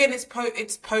again, it's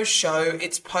post show,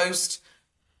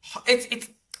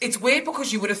 it's weird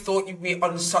because you would have thought you'd be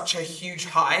on such a huge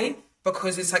high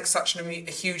because it's like such a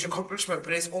huge accomplishment,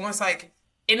 but it's almost like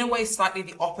in a way slightly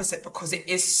the opposite because it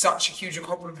is such a huge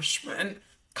accomplishment.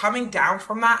 Coming down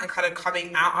from that and kind of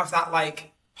coming out of that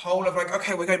like hole of like,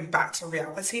 okay, we're going back to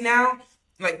reality now.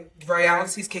 Like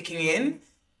reality's kicking in.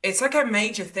 It's like a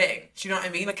major thing. Do you know what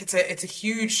I mean? Like it's a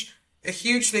huge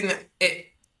thing that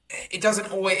it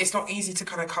doesn't always, it's not easy to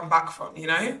kind of come back from, you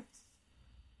know?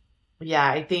 Yeah,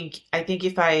 I think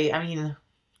if I mean,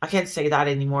 I can't say that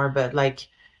anymore, but like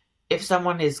if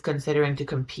someone is considering to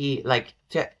compete, like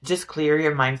to just clear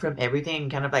your mind from everything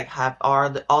and kind of like have all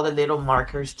the little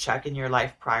markers check in your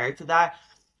life prior to that.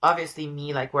 Obviously,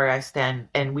 me, like where I stand,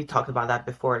 and we talked about that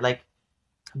before, like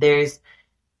there's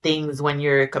things when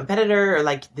you're a competitor or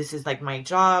like this is like my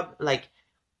job, like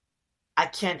I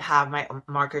can't have my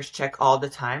markers check all the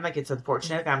time. Like it's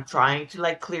unfortunate. I'm trying to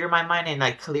like clear my mind and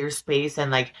like clear space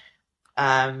and like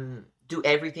do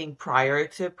everything prior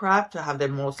to prep to have the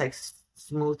most like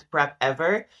smooth prep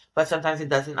ever, but sometimes it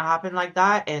doesn't happen like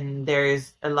that and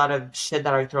there's a lot of shit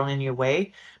that are thrown in your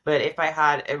way. But if I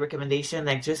had a recommendation,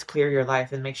 like just clear your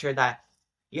life and make sure that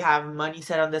you have money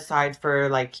set on the side for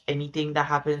like anything that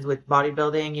happens with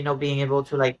bodybuilding, being able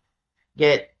to like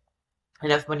get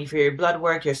enough money for your blood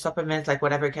work, your supplements, like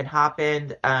whatever can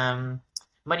happen,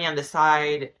 money on the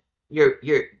side, your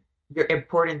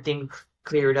important things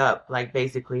cleared up, like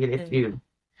basically if Mm. you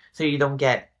so you don't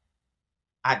get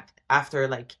after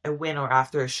like a win or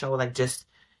after a show like just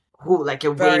who like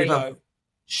a Very wave of low.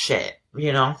 shit.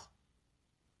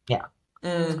 Yeah.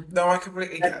 No, I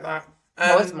completely That, get that.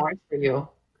 how was March for you?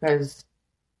 Because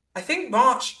I think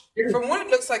March, from what it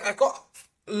looks like, I've got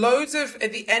loads of,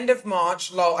 at the end of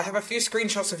March, lol, I have a few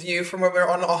screenshots of you from when we were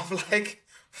on off, like,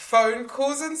 phone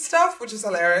calls and stuff, which is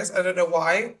hilarious. I don't know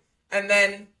why. And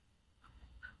then,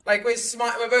 like, we're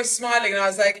both smiling, and I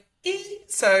was like,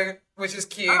 so, which is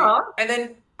cute. oh, And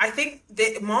then I think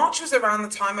March was around the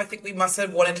time I think we must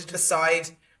have wanted to decide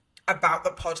about the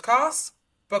podcast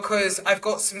because I've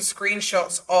got some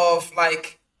screenshots of,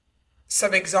 like,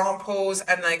 some examples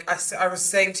and like I was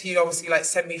saying to you obviously like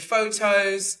send me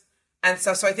photos and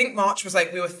stuff, so I think March was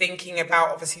like we were thinking about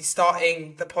obviously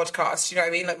starting the podcast, you know what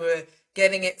I mean, like we were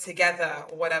getting it together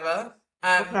or whatever,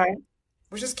 okay.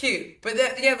 which is cute. But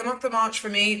yeah, the month of March for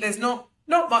me, there's not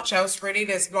much else really.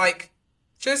 There's like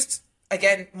just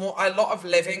again more a lot of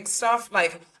living stuff.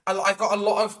 Like I've got a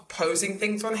lot of posing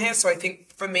things on here, so I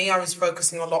think for me I was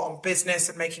focusing a lot on business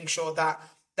and making sure that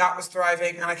that was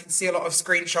thriving. And I can see a lot of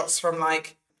screenshots from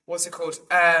like what's it called,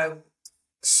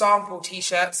 sample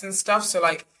t-shirts and stuff. So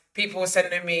like people were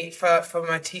sending me for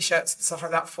my t-shirts and stuff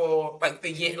like that for like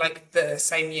the year, like the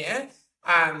same year.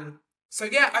 So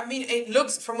yeah, I mean, it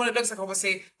looks from what it looks like,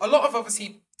 obviously a lot of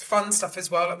obviously fun stuff as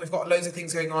well. Like we've got loads of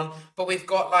things going on, but we've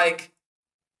got like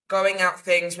going out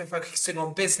things. We're focusing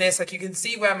on business. Like you can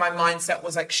see where my mindset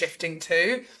was like shifting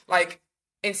to. Like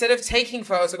instead of taking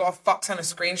photos, I got a fuck ton of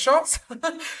screenshots.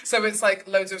 So it's like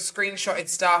loads of screenshotted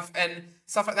stuff and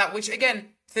stuff like that. Which again,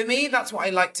 for me, that's what I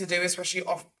like to do, especially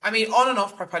off. I mean, on and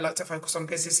off prep, I like to focus on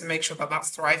business and make sure that that's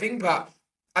thriving. But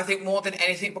I think more than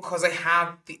anything, because I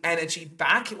had the energy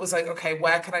back, it was like, okay,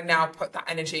 where can I now put that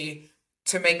energy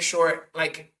to make sure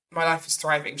like my life is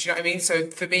thriving? Do you know what I mean? So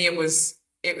for me, it was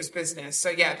business. So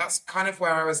yeah, that's kind of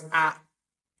where I was at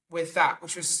with that,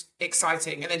 which was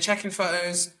exciting. And then checking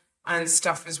photos and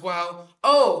stuff as well.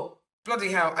 Oh,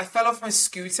 bloody hell. I fell off my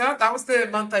scooter. That was the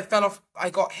month I fell off. I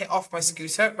got hit off my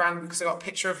scooter randomly because I got a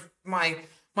picture of my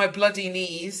bloody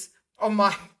knees on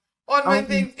my Um,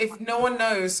 thing. If no one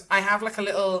knows, I have like a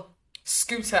little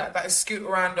scooter that I scoot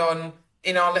around on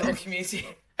in our little community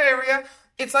area.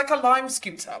 It's like a Lime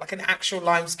scooter, like an actual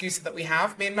Lime scooter that we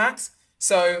have, me and Max.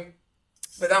 So,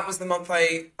 but that was the month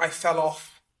I fell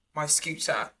off my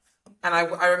scooter. And I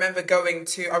remember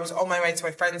I was on my way to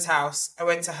my friend's house. I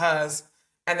went to hers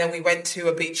and then we went to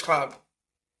a beach club,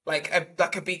 like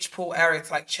a beach pool area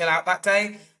to like chill out that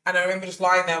day. And I remember just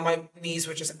lying there, my knees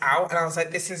were just out, and I was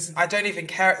like, I don't even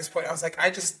care at this point. I was like, I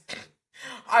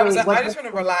was wait, like, I what just want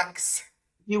to relax.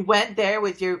 you went there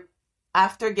with your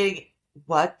after getting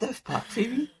what the fuck,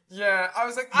 Phoebe? Yeah, I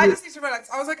was like, I You just need to relax.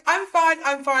 I was like, I'm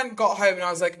fine. Got home and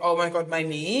I was like, oh my God, my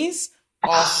knees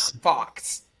are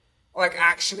fucked. Like,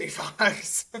 actually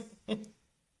fucked.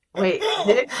 wait,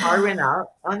 did a car run out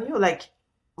on you? Like,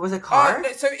 was a No, car?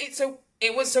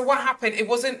 so what happened? It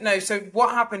wasn't no. So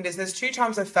what happened is there's two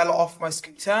times I fell off my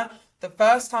scooter. The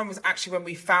first time was actually when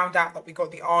we found out that we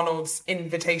got the Arnold's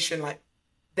invitation, like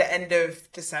the end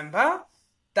of December.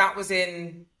 That was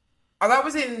in that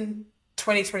was in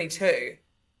 2022.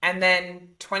 And then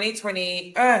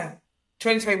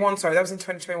 2021, sorry, that was in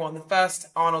 2021. The first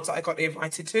Arnold's that I got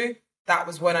invited to, that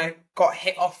was when I got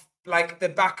hit off, like the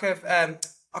back of a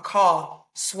car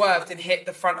swerved and hit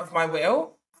the front of my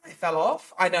wheel. I fell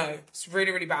off. I know, it's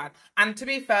really, really bad. And to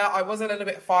be fair, I was a little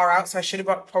bit far out, so I should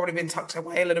have probably been tucked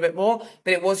away a little bit more,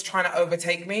 but it was trying to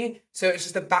overtake me. So it was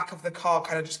just the back of the car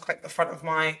kind of just clipped the front of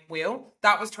my wheel.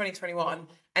 That was 2021.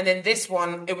 And then this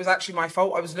one, it was actually my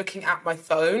fault. I was looking at my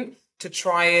phone to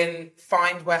try and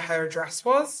find where her address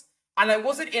was. And I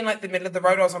wasn't in like the middle of the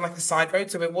road. I was on like a side road.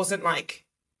 So it wasn't like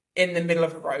in the middle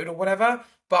of a road or whatever.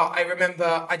 But I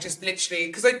remember I just literally,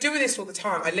 because I do this all the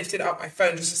time, I lifted up my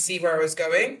phone just to see where I was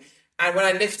going. And when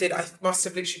I lifted, I must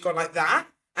have literally gone like that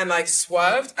and like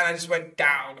swerved and I just went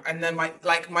down. And then my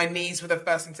knees were the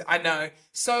first thing I know.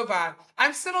 So bad.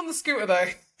 I'm still on the scooter though.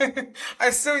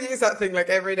 I still use that thing like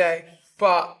every day.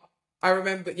 But I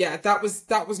remember, yeah, that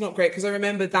was not great because I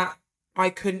remember that I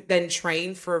couldn't then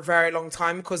train for a very long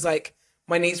time because like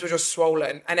my knees were just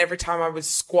swollen. And every time I would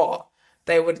squat,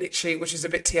 they would literally, which is a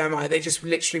bit TMI, they just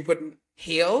literally wouldn't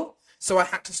heal. So I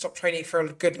had to stop training for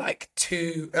a good like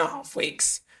 2.5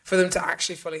 weeks for them to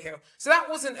actually fully heal. So that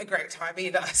wasn't a great time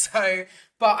either. So,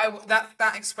 but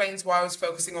that explains why I was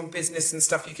focusing on business and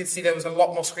stuff. You can see there was a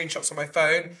lot more screenshots on my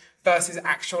phone versus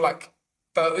actual like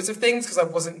photos of things because I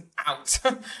wasn't out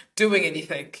doing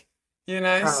anything, you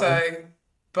know? So,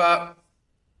 but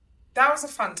that was a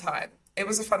fun time. It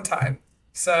was a fun time.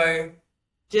 So...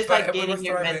 Just like getting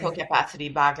your mental capacity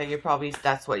back, like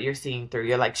that's what you're seeing through.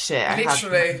 You're like, shit, I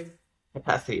have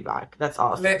capacity back. That's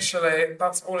awesome. Literally,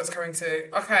 that's all it's coming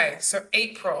to. Okay, so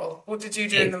April. What did you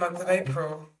do in the month of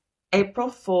April? April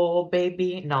Fool,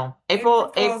 baby. No,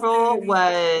 April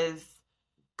was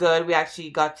good. We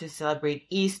actually got to celebrate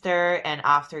Easter, and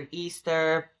after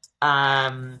Easter,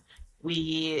 I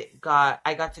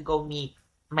got to go meet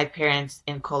my parents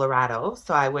in Colorado.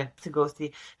 So I went to go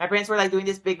see my parents were like doing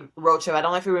this big road trip. I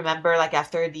don't know if you remember, like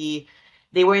after they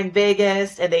were in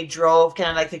Vegas and they drove kind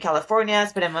of like to California,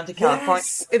 spent a month in California.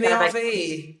 Yes, in the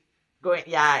RV.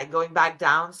 Going back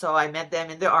down. So I met them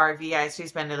in the RV. I actually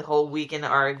spent the whole week in the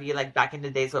RV, like back in the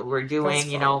days what we were doing,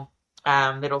 little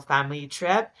family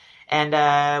trip. And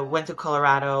went to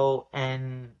Colorado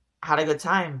and had a good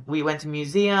time. We went to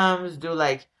museums, do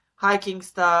like hiking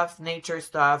stuff, nature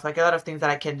stuff, like a lot of things that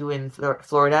I can do in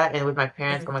Florida and with my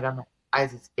parents. Oh my God, my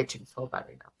eyes is itching so bad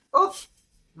right now. Oh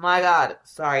my God.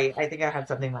 Sorry. I think I had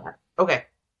something like that. Okay.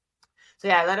 So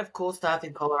yeah, a lot of cool stuff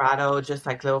in Colorado, just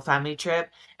like little family trip.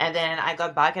 And then I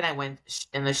got back and I went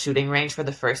in the shooting range for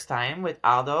the first time with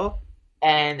Aldo.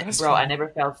 And That's bro, fun. I never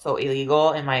felt so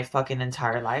illegal in my fucking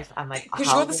entire life. I'm like,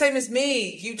 Because you're the same as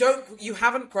me. You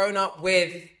haven't grown up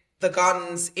with the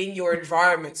guns in your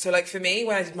environment. So like for me,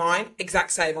 when I did mine,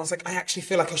 exact same. I was like, I actually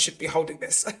feel like I should be holding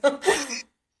this.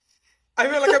 I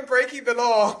feel like I'm breaking the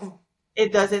law.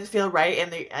 It doesn't feel right.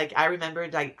 And like I remember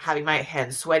like having my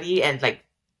hands sweaty and like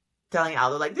telling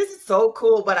Aldo like, this is so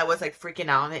cool, but I was like freaking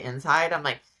out on the inside. I'm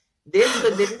like, this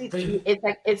could literally, it's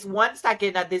like, it's 1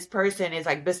 second that this person is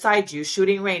like beside you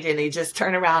shooting range and they just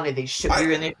turn around and they shoot you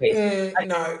in the face.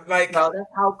 No, like, bro, that's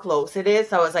how close it is.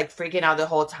 So I was like freaking out the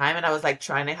whole time and I was like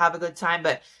trying to have a good time,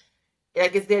 but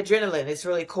like it's the adrenaline. It's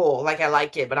really cool. Like I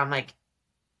like it, but I'm like,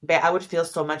 I would feel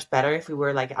so much better if we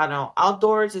were like, I don't know,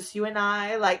 outdoors, just you and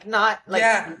I, like not like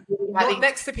not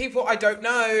next to people I don't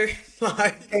know,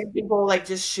 like people like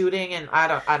just shooting, and I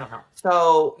don't know.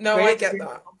 So no, I get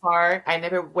that. Part. I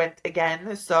never went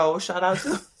again. So shout out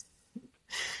to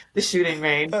the shooting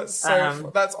range. That's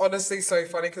that's honestly so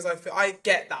funny because I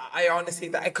get that. I honestly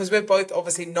that because we're both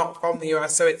obviously not from the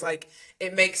US, so it's like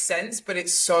it makes sense, but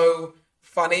it's so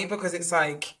funny because it's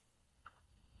like.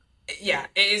 Yeah,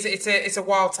 it is. It's a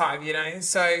wild time, you know.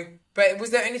 So, but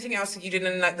was there anything else that you did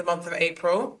in like the month of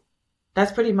April?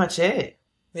 That's pretty much it.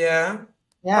 Yeah,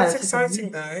 that's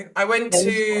exciting though. I went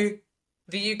to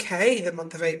the UK the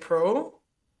month of April.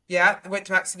 Yeah, I went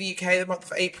back to the UK the month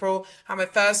of April. Had my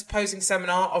first posing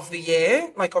seminar of the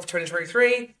year, like of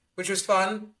 2023, which was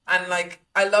fun. And like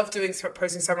I love doing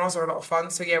posing seminars; they're a lot of fun.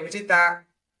 So yeah, we did that,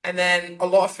 and then a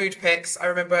lot of food pics. I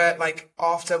remember like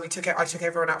after I took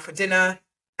everyone out for dinner.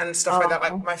 And stuff like that.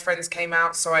 Like my friends came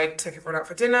out, so I took everyone out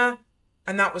for dinner,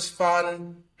 and that was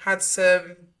fun. Had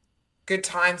some good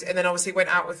times, and then obviously went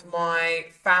out with my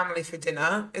family for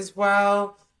dinner as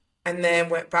well, and then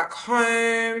went back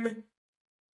home,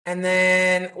 and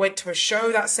then went to a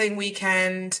show that same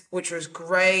weekend, which was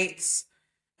great.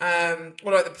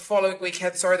 The following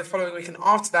weekend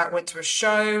after that, went to a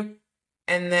show,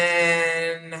 and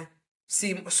then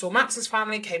saw Max's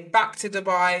family, came back to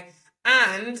Dubai,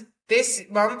 and this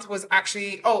month was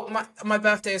actually my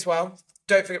birthday as well.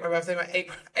 don't forget my birthday, my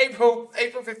April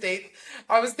 15th.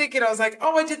 I was thinking, I was like,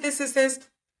 oh, I did this.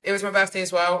 It was my birthday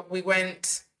as well. We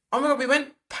went, oh my God, we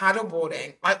went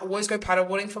paddleboarding. I always go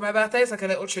paddleboarding for my birthday. It's like a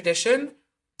little tradition.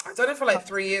 I've done it for like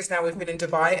 3 years now. We've been in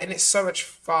Dubai and it's so much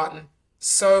fun.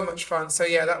 So much fun. So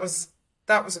yeah, that was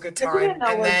a good I didn't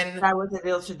time. know And then that was a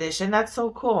real tradition. That's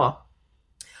so cool.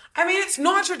 I mean, it's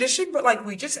not a tradition, but like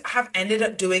we just have ended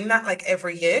up doing that like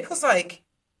every year because like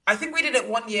I think we did it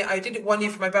 1 year. I did it 1 year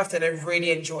for my birthday and I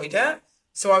really enjoyed it.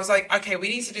 So I was like, okay, we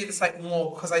need to do this like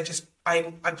more because I just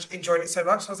enjoyed it so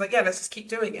much. So I was like, yeah, let's just keep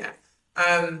doing it.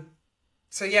 Um,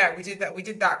 so yeah, we did that. We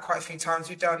did that quite a few times.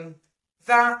 We've done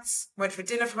that. Went for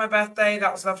dinner for my birthday.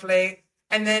 That was lovely.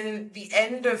 And then the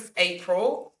end of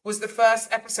April was the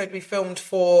first episode we filmed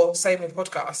for Same Old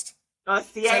Podcast. Oh,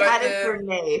 see, I So like had it for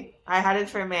May. I had it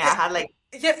for May. I had like,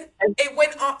 yeah, it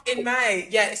went up in May.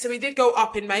 Yeah, so we did go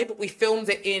up in May, but we filmed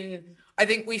it in. I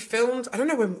think we filmed. I don't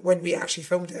know when we actually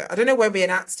filmed it. I don't know when we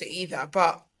announced it either.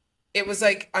 But it was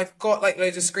like I've got like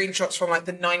loads of screenshots from like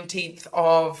the 19th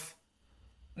of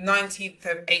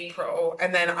April,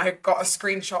 and then I got a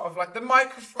screenshot of like the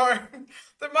microphone,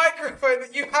 the microphone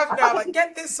that you have now. Like,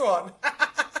 get this one,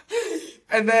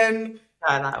 and then.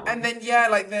 that And one. then yeah,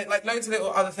 like loads of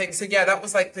little other things. So yeah, that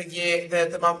was like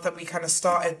the month that we kind of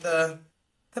started the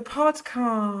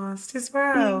podcast as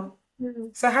well.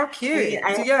 So how See, cute.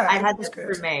 So I yeah, it had was that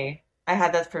for good. May. I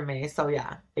had that for May. So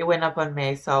yeah, it went up on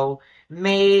May. So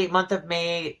May, month of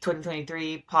May,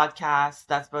 2023 podcast.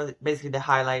 That's basically the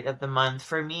highlight of the month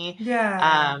for me.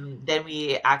 Yeah. Then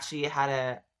we actually had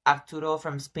a Arturo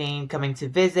from Spain coming to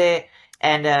visit,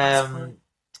 and That's fun.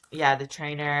 yeah, the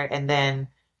trainer, and then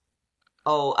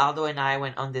oh, Aldo and I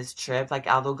went on this trip. Like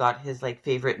Aldo got his like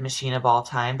favorite machine of all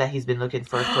time that he's been looking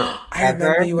for I remember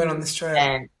forever. you went on this trip.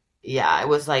 And yeah, it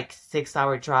was like 6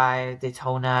 hour drive,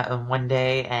 Daytona on one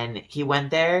day, and he went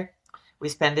there. We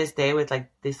spent this day with like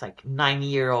this like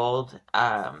 90-year-old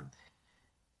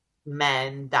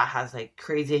man that has like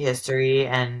crazy history,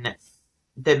 and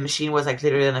the machine was like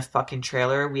literally in a fucking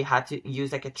trailer. We had to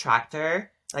use like a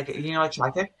tractor, like a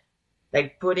tractor,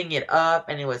 like putting it up,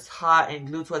 and it was hot, and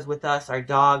Lutz was with us, our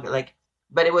dog, like,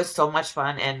 but it was so much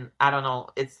fun. And I don't know,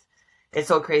 it's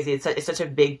so crazy. It's such a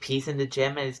big piece in the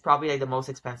gym, and it's probably like the most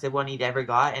expensive one he'd ever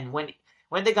got. And when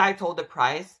the guy told the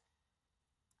price,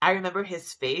 I remember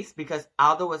his face because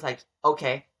Aldo was like,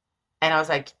 okay, and I was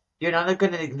like, you're not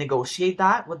gonna negotiate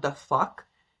that? What the fuck?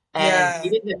 And Yeah.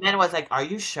 even the man was like, are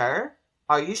you sure?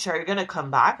 Are you sure you're gonna come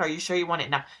back? Are you sure you want it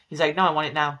now? He's like, no, I want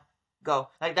it now. Go.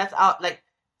 Like that's out. Like,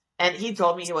 and he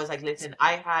told me, he was like, listen,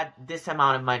 I had this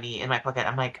amount of money in my pocket.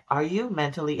 I'm like, are you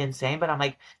mentally insane? But I'm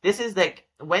like, this is like,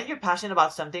 when you're passionate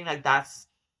about something, like that's,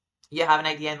 you have an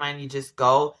idea in mind, you just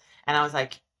go. And I was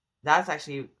like, that's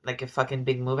actually like a fucking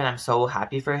big move. And I'm so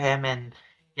happy for him. And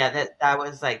yeah, that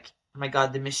was like, oh my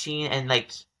God, the machine. And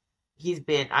like,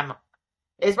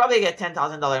 it's probably like a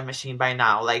 $10,000 machine by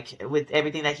now, like with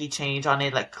everything that he changed on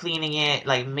it, like cleaning it,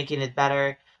 like making it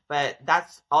better. But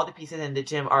that's all the pieces in the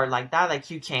gym are like that. Like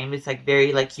you came, it's like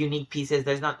very like unique pieces.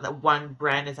 There's not like, one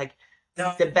brand is like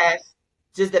No. the best,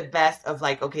 just the best of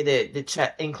like okay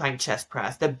the incline chest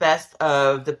press, the best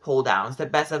of the pull downs, the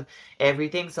best of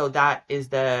everything. So that is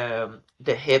the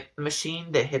hip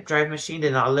machine, the hip drive machine,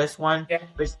 the Nautilus one, Yeah.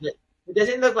 which it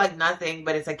doesn't look like nothing,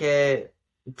 but it's like a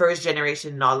first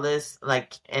generation Nautilus,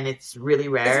 like, and it's really Is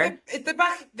it rare.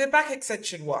 the back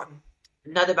extension one?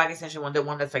 Not the back extension one, the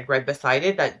one that's like right beside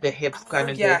it, that the hips Oh kind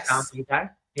of go down yes. like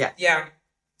that. Yeah. Yeah.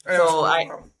 I know which So one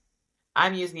you're from.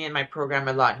 I'm using it in my program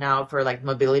a lot now for like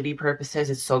mobility purposes.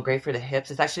 It's so great for the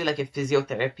hips. It's actually like a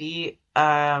physiotherapy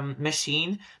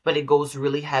machine, but it goes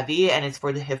really heavy, and it's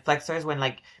for the hip flexors when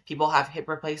like people have hip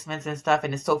replacements and stuff.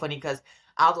 And it's so funny because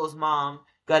Aldo's mom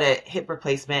got a hip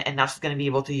replacement, and now she's gonna be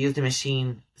able to use the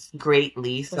machine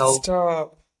greatly. So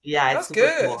Stop. yeah, it's That's super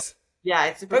good. cool. Yeah,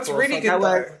 it's super That's cool. really So good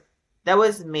though. that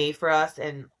was May for us,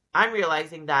 and I'm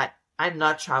realizing that I'm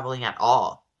not traveling at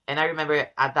all. And I remember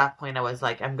at that point I was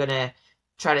like, I'm gonna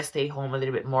try to stay home a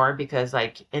little bit more because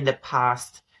like in the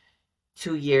past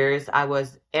 2 years I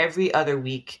was every other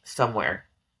week somewhere.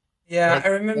 Yeah, Like I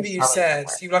remember just you traveling said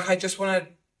somewhere. you like I just want to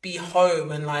be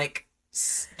home and like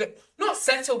not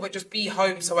settle, but just be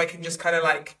home so I can just kind of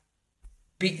like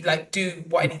be like do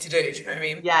what I need to do. Do you know what I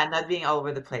mean? Yeah, not being all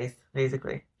over the place,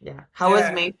 basically. Yeah. How was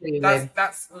Yeah, May for you, that's babe?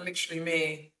 that's literally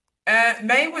me.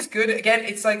 May was good. Again,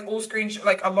 it's like all screenshot,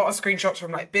 like a lot of screenshots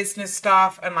from like business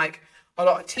stuff and like a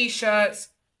lot of t-shirts.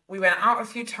 We went out a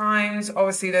few times.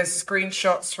 Obviously, there's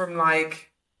screenshots from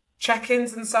like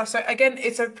check-ins and stuff. So again,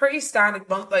 it's a pretty standard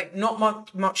month. Like not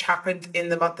much happened in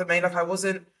the month of May. Like I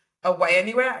wasn't away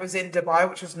anywhere. I was in Dubai,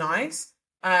 which was nice.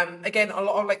 Again, a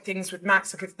lot of like things with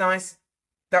Max. Like it's nice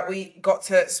that we got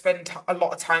to spend a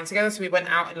lot of time together. So we went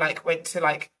out and like went to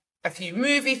like a few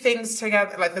movie things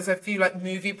together. Like there's a few like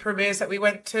movie premieres that we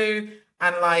went to,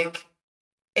 and like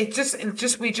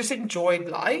we just enjoyed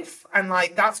life, and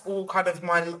like that's all kind of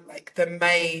my like the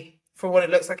May for what it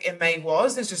looks like in May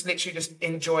was is just literally just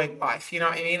enjoying life. You know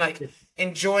what I mean? Like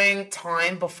enjoying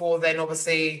time before then.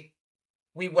 Obviously,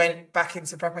 we went back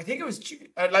into prep. I think it was June,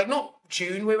 like not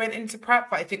June. We went into prep,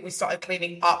 but I think we started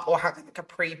cleaning up or having like a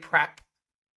pre-prep.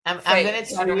 I'm gonna Phase,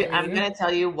 tell you know you. what I I'm mean? gonna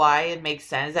tell you why it makes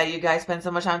sense that you guys spend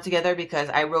so much time together because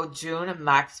I wrote June.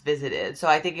 Max visited, so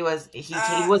I think it was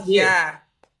he was here. Yeah,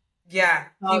 yeah,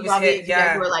 he So was here. probably you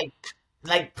guys Yeah, were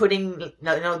like putting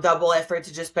double effort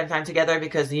to just spend time together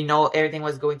because everything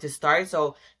was going to start.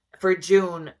 So for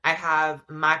June, I have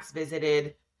Max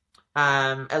visited,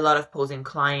 a lot of posing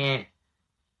client,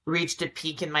 reached a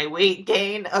peak in my weight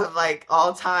gain of like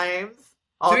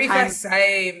to all be fair, times.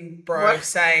 same, More bro,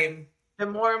 same. the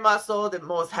more muscle, the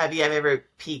most heavy I've ever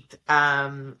peaked.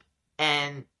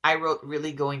 And I wrote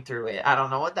really going through it. I don't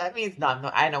know what that means. No,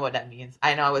 I know what that means.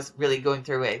 I know I was really going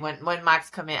through it. When Max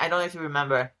come in, I don't know if you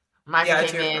remember. Max Yeah, I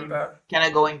came do in remember. kind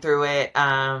of going through it.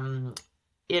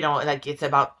 Like it's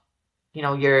about,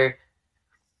 your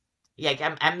like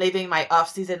I'm living my off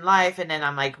season life and then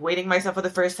I'm like weighting myself for the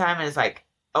first time and it's like,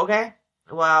 okay,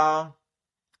 well,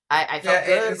 I Yeah, felt it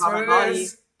good is about what my it body.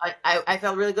 is. I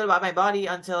felt really good about my body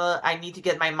until I need to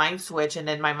get my mind switch, and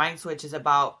then my mind switch is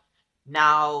about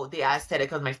now the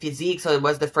aesthetic of my physique. So it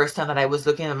was the first time that I was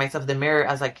looking at myself in the mirror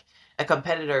as like a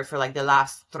competitor for like the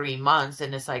last 3 months,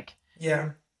 and it's like,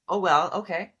 Yeah. oh well,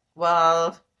 okay,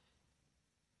 well,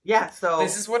 yeah.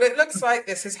 This So is what it looks like.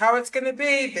 This is how it's going to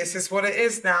be. This is what it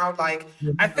is now. Like,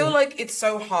 I feel like it's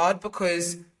so hard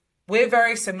because we're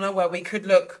very similar where we could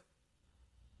look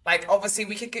like, obviously,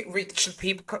 we could reach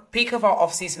the peak of our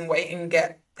off season weight and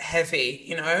get heavy,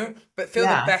 you know, but feel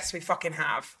the yeah, best we fucking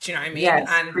have. Do you know what I mean? yes,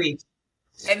 preach.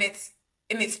 And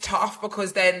it's tough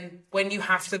because then when you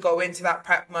have to go into that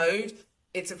prep mode,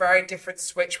 it's a very different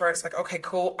switch where it's like, okay,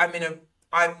 cool, I'm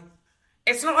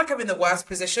it's not like I'm in the worst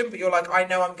position, but you're like, I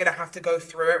know I'm gonna have to go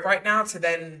through it right now to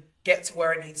then get to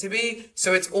where I need to be.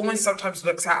 So it's almost sometimes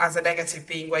looks at as a negative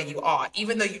being where you are,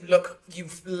 even though you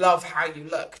love how you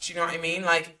look. Do you know what I mean?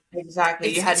 Like Exactly.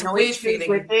 You it's had a no weird issues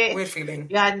with feeling. it. Weird feeling.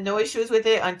 You had no issues with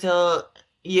it until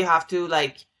you have to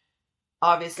like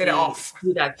Get it obviously off.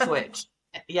 do that switch.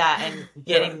 Yeah, and Yeah.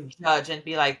 getting judged and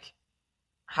be like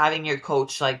having your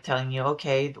coach like telling you,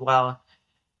 okay, well,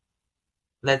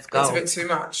 let's It's a go. bit too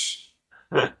much.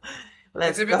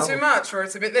 It's Let's a bit too go. much, or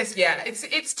it's a bit this. Yeah,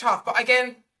 it's tough. But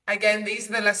again, these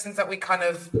are the lessons that we kind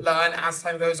of learn as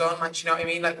time goes on. Like, you know what I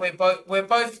mean? Like we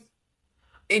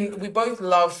both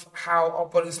love how our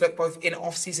bodies look both in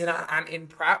off season and in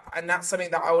prep, and that's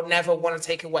something that I would never want to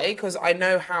take away because I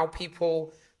know how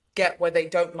people get where they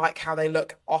don't like how they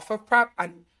look off of prep,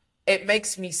 and it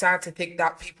makes me sad to think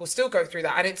that people still go through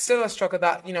that, and it's still a struggle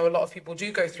that a lot of people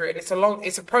do go through, and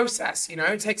it's a process.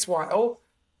 It takes a while,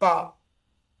 but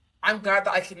I'm glad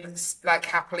that I can like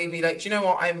happily be like, do you know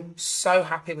what? I'm so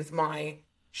happy with my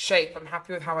shape. I'm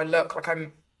happy with how I look. Like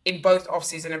I'm in both off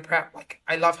season and prep. Like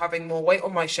I love having more weight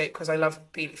on my shape because I love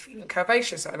feeling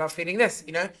curvaceous. I love feeling this.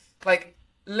 Like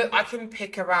look, I can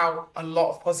pick about a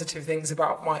lot of positive things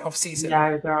about my off season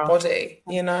Yeah, girl. body.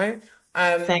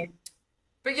 Um, Thank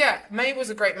but yeah, May was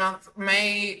a great month.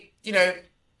 May,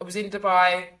 I was in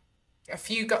Dubai,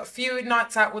 got a few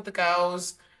nights out with the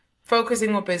girls,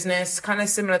 focusing on business, kind of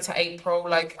similar to April.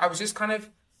 Like I was just kind of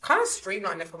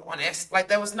streamlined, if I'm honest. Like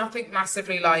there was nothing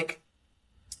massively like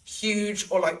huge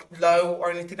or like low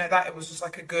or anything like that. It was just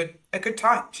like a good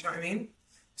time. Do you know what I mean?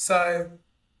 So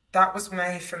that was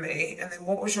May for me. And then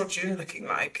what was your June looking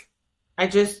like? I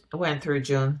just went through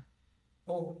June.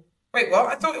 Oh, wait, what?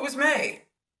 I thought it was May.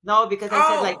 No, because I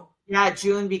said like Oh, yeah,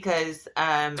 June because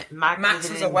Max Max visited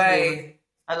was in June. away.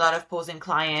 A lot of posing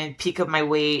client, peak of my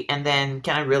weight, and then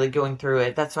kind of really going through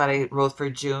it. That's what I wrote for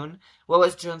June. What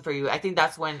was June for you? I think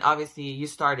that's when obviously you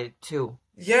started too.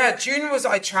 Yeah, June was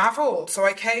I traveled. So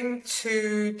I came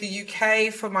to the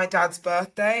UK for my dad's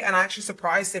birthday and I actually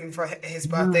surprised him for his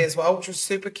birthday Mm. as well, which was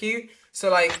super cute. So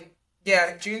like,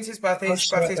 yeah, June's his birthday. Oh His shit,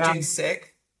 birthday's yeah. June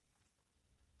 6th.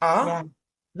 Ah? Yeah.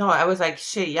 No, I was like,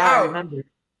 shit, yeah, I Oh. remember.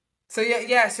 So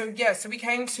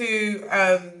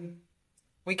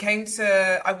we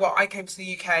came to the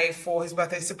UK for his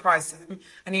birthday, surprised him,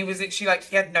 and he was literally like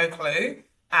he had no clue,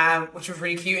 which was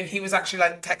really cute, and he was actually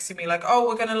like texting me like, oh,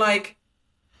 we're gonna like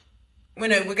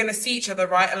we're gonna see each other,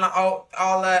 right? And like I'll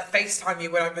FaceTime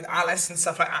you when I'm with Alice and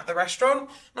stuff like at the restaurant. And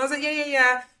I was like, yeah, yeah,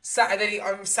 yeah.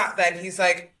 I'm sat there and he's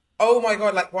like, oh my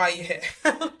God, like, why are you here?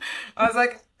 I was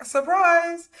like,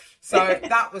 surprise. So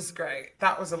that was great.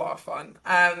 That was a lot of fun.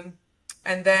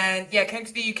 And then, yeah, came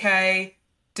to the UK,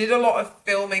 did a lot of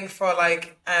filming for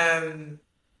like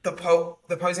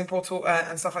the posing portal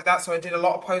and stuff like that. So I did a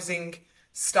lot of posing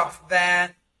stuff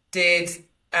there. Did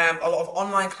a lot of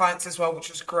online clients as well, which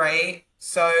was great.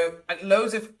 So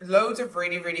loads of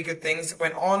really really good things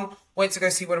went on. Went to go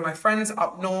see one of my friends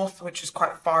up north, which is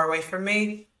quite far away from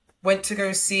me. Went to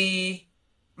go see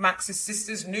Max's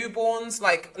sister's newborns.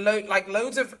 Like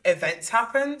loads of events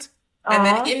happened. And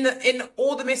then Uh-huh. in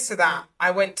all the midst of that,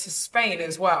 I went to Spain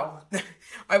as well.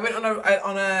 I went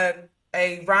on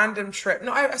a random trip.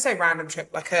 No, I say random trip,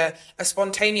 like a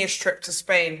spontaneous trip to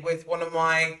Spain with one of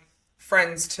my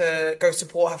friends to go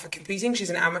support her for competing.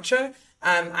 She's an amateur,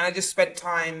 and I just spent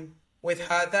time with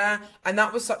her there, and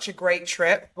that was such a great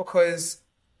trip because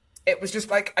it was just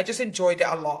like I just enjoyed it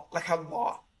a lot, like a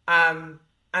lot. And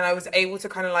I was able to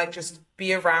kind of like just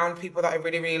be around people that I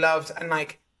really, really loved and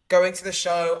like going to the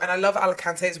show. And I love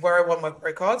Alicante, it's where I won my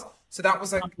pro card. So that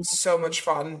was like so much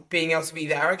fun being able to be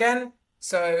there again.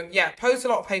 So yeah, posed a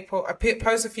lot of people.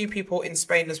 Posed a few people in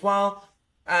Spain as well.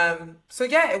 So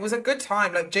yeah, it was a good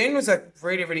time. Like June was a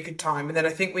really, really good time. And then I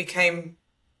think we came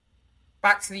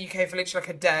back to the UK for literally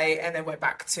like a day and then went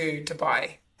back to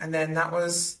Dubai. And then that.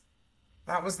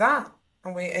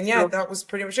 And yeah, So that was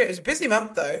pretty much it. It was a busy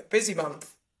month though. Busy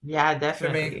month yeah, for me.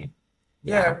 definitely.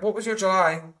 Yeah. Yeah. What was your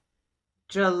July?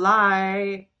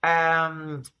 July,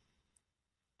 I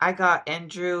got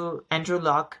Andrew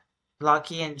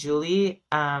Lucky and Julie.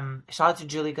 Shout out to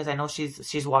Julie because I know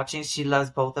she's watching. She loves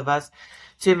both of us.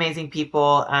 Two amazing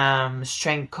people,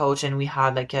 strength coach, and we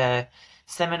had like a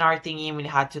seminar thingy and we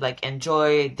had to like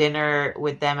enjoy dinner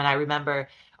with them. And I remember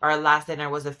our last dinner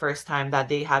was the first time that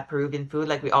they had Peruvian food.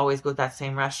 Like we always go to that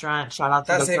same restaurant. Shout out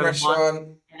to That same Dr. Limon restaurant.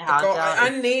 in God, Halda. I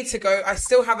need to go. I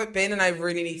still haven't been, and I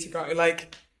really need to go.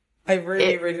 Like, I really,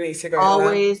 It really need to go there.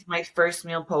 always my first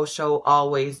meal post show,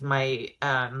 always my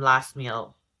last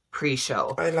meal pre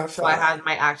show. I love So I that. had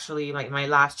my actually like my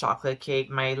last chocolate cake,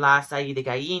 my last ají de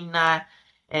gallina,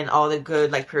 and all the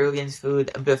good like Peruvian food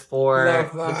before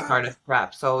Love the start that. of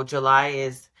prep. So July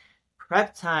is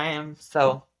prep time.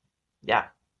 So yeah,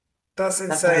 That's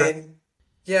that's my insane.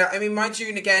 Yeah, I mean, my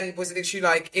June again was literally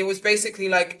like it was basically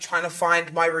like trying to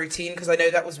find my routine because I know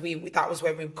that was when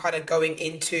we were kind of going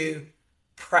into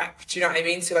prep. Do you know what I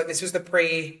mean? So like this was the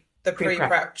pre prep.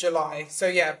 pre-prep July. So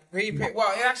yeah, Yeah.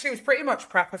 well, it actually was pretty much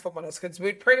prep if I'm honest because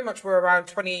we pretty much were around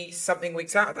 20 something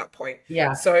weeks out at that point.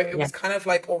 Yeah. So it Yeah. was kind of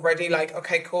like already like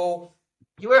okay, cool.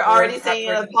 You were We're in already prep saying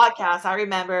in for the podcast, I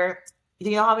remember. Do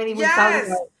you know how many weeks out? yes.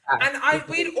 And I Yeah.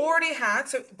 we'd already had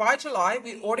so by July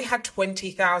we'd already had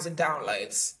 20,000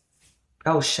 downloads.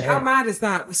 Oh How shit. mad is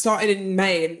that? We started in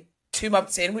May and 2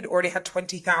 months in, we'd already had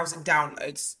 20,000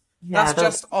 downloads. Yeah, That's those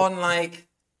just on like,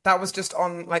 that was just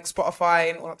on like Spotify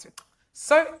and all that.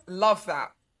 So love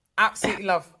that. Absolutely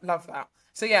love that.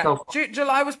 So yeah, so cool.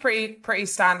 July was pretty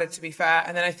standard to be fair.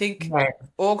 And then I think Right.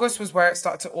 August was where it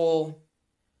started to all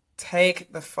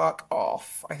take the fuck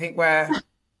off. I think where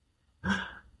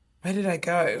did I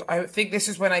go? I think this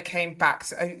is when I came back.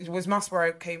 So it was months where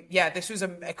I came. Yeah, this was a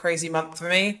crazy month for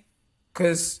me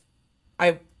because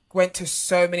I went to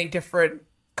so many different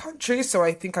countries. So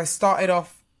I think I started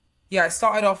off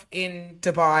in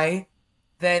Dubai.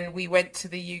 Then we went to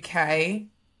the UK.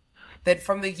 Then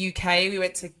from the UK, we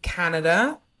went to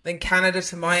Canada. Then Canada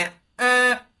to Miami.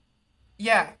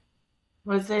 Yeah.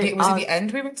 Was it Was it the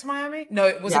end we went to Miami? No,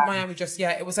 it wasn't yeah. Miami just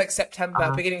yet. It was like September,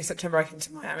 Uh, beginning of September, I came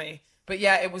to Miami. But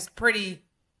yeah, it was pretty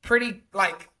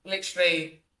like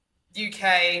literally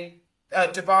UK,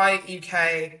 Dubai,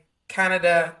 UK,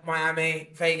 Canada, Miami,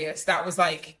 Vegas. That was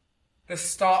like the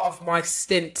start of my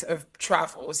stint of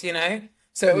travels, you know?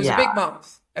 So it was yeah.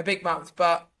 a big month.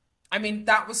 But I mean,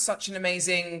 that was such an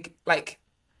amazing like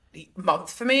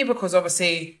month for me because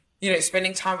obviously, you know,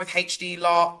 spending time with HD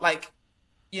lot, like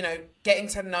you know, getting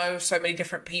to know so many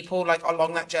different people like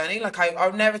along that journey. Like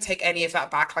I'll never take any of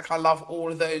that back. Like I love all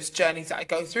of those journeys that I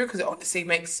go through because it honestly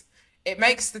makes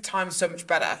the time so much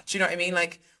better. Do you know what I mean?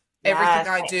 Like everything Yes.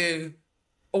 I do,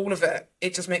 all of it,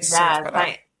 it just makes it so much Yeah.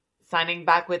 better. Signing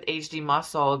back with HD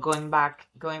Muscle, going back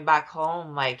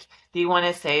home. Like, do you want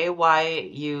to say why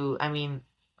you? I mean,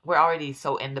 we're already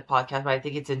so in the podcast, but I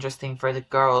think it's interesting for the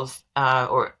girls,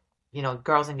 or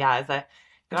girls and guys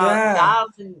Yeah.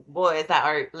 gals and boys that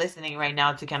are listening right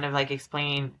now to kind of like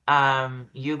explain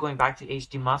you going back to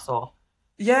HD Muscle.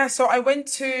 Yeah, so I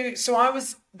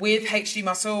was with HD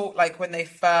Muscle like when they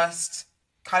first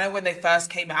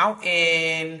came out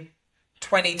in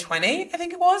 2020, I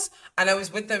think it was. And I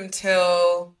was with them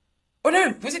till, oh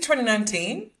no, was it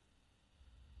 2019?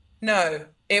 No,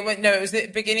 it was the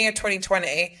beginning of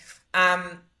 2020.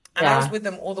 And I was Yeah. with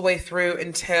them all the way through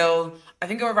until I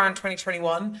think around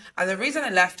 2021. And the reason I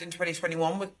left in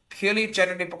 2021 was purely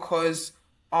generally because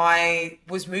I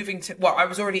was moving to, well, I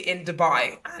was already in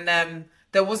Dubai, and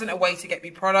there wasn't a way to get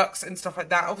me products and stuff like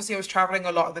that. Obviously, I was traveling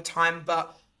a lot of the time,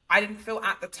 but I didn't feel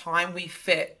at the time we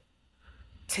fit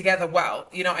together well.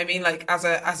 You know what I mean? Like as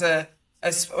a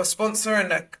sponsor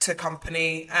and to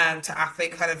company and to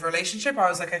athlete kind of relationship, I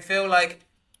was like, I feel like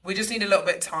we just need a little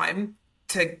bit of time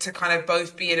to kind of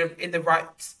both be in the right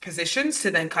positions to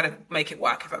then kind of make it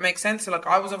work, if that makes sense. So like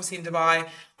I was obviously in Dubai.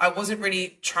 I wasn't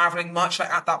really traveling much like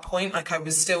at that point. Like I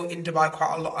was still in Dubai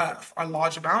quite a lot, a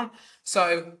large amount.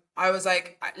 So I was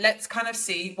like, let's kind of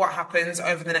see what happens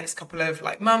over the next couple of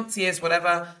like months, years,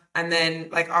 whatever. And then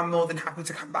like I'm more than happy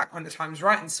to come back when the time's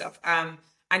right and stuff. And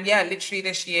yeah, literally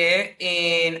this year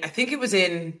I think it was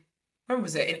when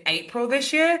was it? In April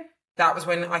this year. That was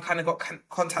when I kind of got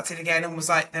contacted again and was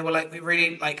like, they were like, we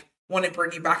really like want to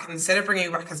bring you back. And instead of bringing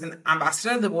you back as an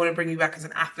ambassador, they want to bring you back as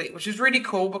an athlete, which is really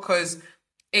cool because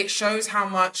it shows how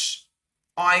much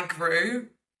I grew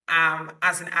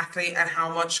as an athlete and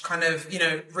how much kind of,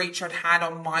 reach I'd had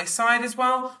on my side as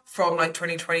well from like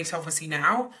 2020 to obviously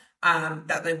now,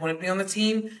 that they wanted me on the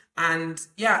team. And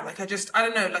yeah, like I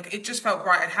don't know, like it just felt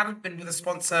right. I hadn't been with a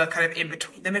sponsor kind of in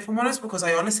between them, if I'm honest, because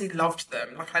I honestly loved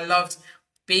them. Like I loved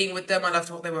being with them. I loved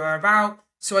what they were about.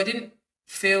 So I didn't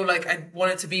feel like I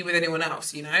wanted to be with anyone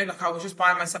else, Like I was just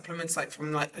buying my supplements like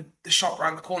from like the shop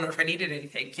around the corner if I needed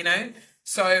anything.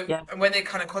 So Yeah. when they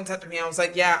kind of contacted me, I was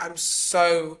like, yeah, I'm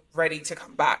so ready to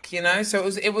come back. So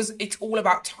it's all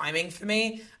about timing for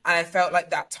me. And I felt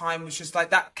like that time was just like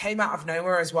that came out of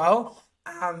nowhere as well.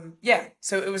 Yeah.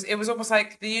 So it was almost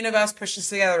like the universe pushed us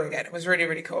together again. It was really,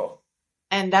 really cool.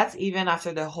 And that's even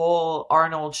after the whole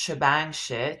Arnold shebang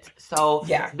shit. So,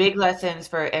 Yeah. big lessons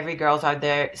for every girls out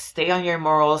there. Stay on your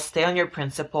morals, stay on your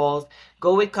principles.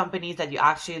 Go with companies that you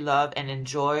actually love and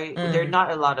enjoy. There are Mm.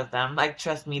 not a lot of them. Like,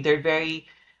 trust me, they're very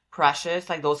precious,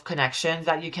 like those connections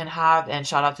that you can have. And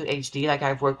shout out to HD. Like,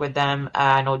 I've worked with them.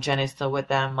 I know Jen is still with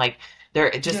them. Like,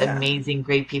 they're just Yeah. amazing,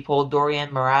 great people.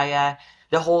 Dorian, Mariah,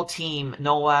 the whole team,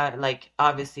 Noah, like,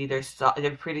 obviously, they're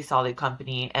a pretty solid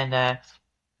company. And,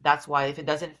 that's why if it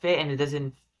doesn't fit and it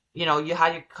doesn't, you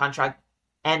had your contract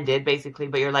ended basically,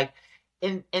 but you're like,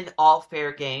 in all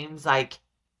fair games, like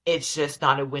it's just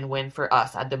not a win-win for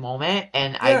us at the moment,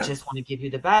 and I Yeah. just want to give you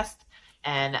the best,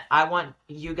 and I want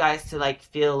you guys to like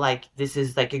feel like this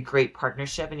is like a great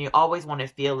partnership, and you always want to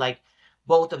feel like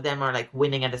both of them are like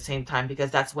winning at the same time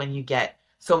because that's when you get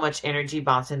so much energy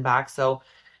bouncing back. So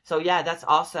yeah, that's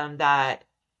awesome that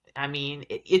I mean,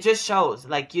 it just shows.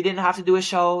 Like you didn't have to do a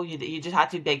show. You just had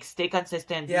to like stay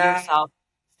consistent, be Yeah. yourself,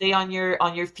 stay on your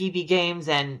Phoebe games,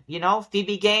 and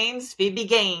Phoebe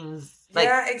games. Like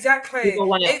Yeah, exactly. people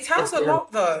want It tells a to,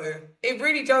 lot though. It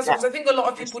really does yeah, because I think a lot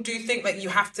of people do think that you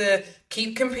have to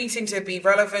keep competing to be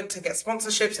relevant, to get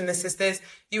sponsorships and this is this.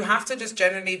 You have to just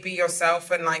generally be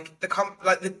yourself and like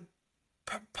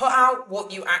put out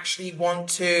what you actually want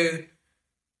to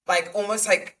like almost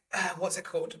like what's it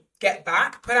called? Get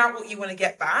back. Put out what you want to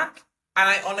get back. And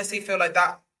I honestly feel like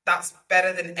that's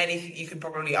better than anything you could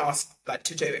probably ask like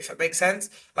to do, if that makes sense.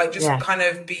 Like just yeah. kind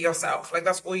of be yourself. Like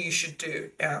that's all you should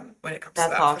do when it comes to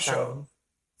That's that for sure. awesome.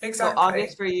 So Exactly.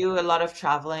 August for you, a lot of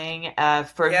traveling.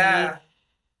 Yeah.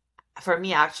 For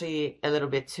me, actually a little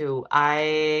bit too.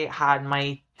 I had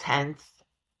my 10th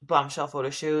bombshell photo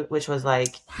shoot, which was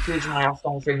like huge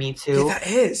milestone for me Yeah, too. that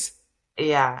is.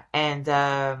 Yeah, and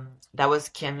that was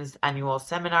Kim's annual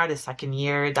seminar, the second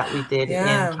year that we did in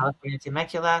Yeah. California,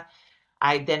 Temecula.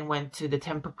 I then went to the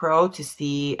Temper Pro to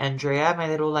see Andrea, my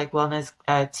little like wellness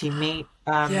teammate,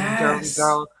 Yes.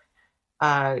 girl,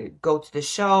 go to the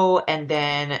show, and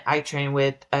then I trained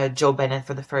with Joe Bennett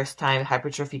for the first time,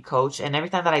 hypertrophy coach. And every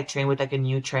time that I train with like a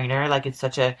new trainer, like it's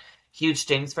such a huge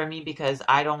thing for me because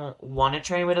I don't want to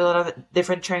train with a lot of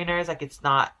different trainers. Like it's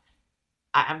not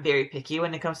I'm very picky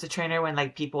when it comes to trainer when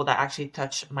like people that actually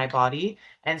touch my body.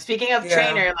 And speaking of Yeah.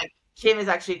 trainer, like Kim is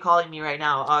actually calling me right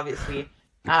now, obviously.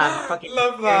 Fucking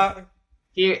Love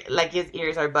ears, that. like his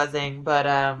ears are buzzing, but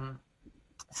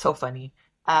so funny.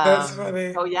 That's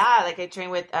funny. So yeah, like I train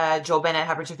with Joe Bennett,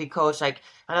 hypertrophy coach. Like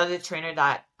another trainer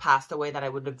that passed away that I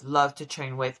would have loved to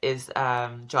train with is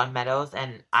John Meadows,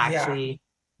 and Yeah. actually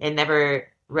it never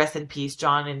rest in peace,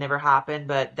 John. It never happened,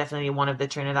 but definitely one of the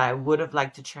trainer that I would have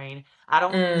liked to train. I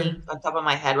don't think Mm. on top of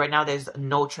my head right now there's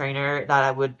no trainer that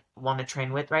I would want to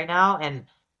train with right now, and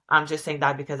I'm just saying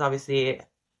that because obviously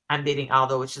I'm dating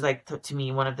Aldo, which is like to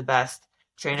me one of the best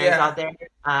trainers out Yeah.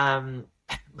 there.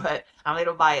 But I'm a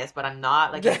little biased, but I'm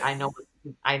not. Like I know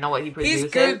I know what he He's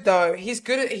produces. good though. He's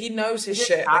good at, he knows his He's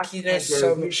just shit. Like he knows passionate, so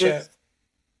dude. much He's shit. just,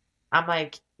 I'm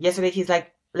like, yesterday he's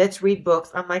like, let's read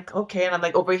books. I'm like, okay. And I'm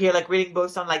like over here, like reading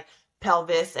books on like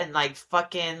pelvis and like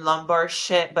fucking lumbar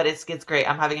shit, but it's great.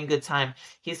 I'm having a good time.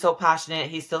 He's so passionate.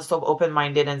 He's still so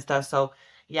open-minded and stuff. So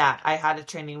yeah, I had a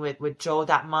training with Joe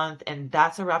that month, and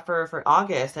that's a wrap for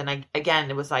August. And I, again,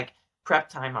 it was like prep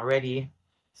time already.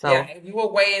 So Yeah, you were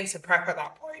way into prep at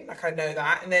that point. Like I know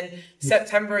that. And then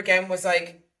September again was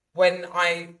like when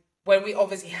we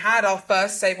obviously had our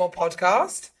first Same Old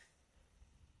podcast.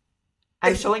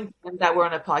 I'm showing him that we're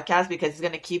on a podcast because he's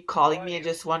gonna keep calling me and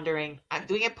just wondering, I'm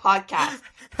doing a podcast.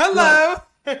 Look,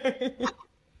 Hello.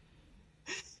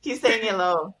 he's saying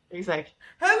hello. He's like,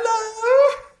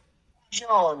 Hello.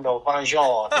 Buongiorno,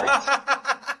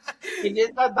 buongiorno. he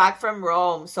just got back from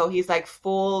Rome, so he's like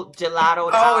full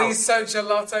gelatoed Oh, out. he's so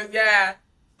gelato. Yeah.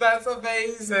 That's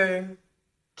amazing.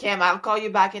 Kim, I'll call you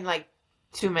back in like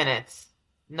 2 minutes.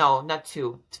 No, not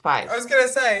two, it's I 5. was gonna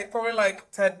say probably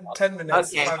like 10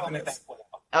 minutes, Okay. 5 minutes.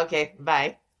 Okay,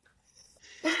 bye.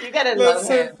 You gotta That's love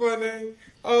so him. funny.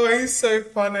 Oh, he's so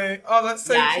funny. Oh, that's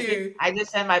so Yeah, cute. I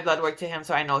just sent my blood work to him,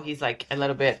 so I know he's like a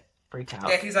little bit freaked out.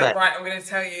 Yeah, he's like, But right, I'm going to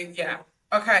tell you. Yeah.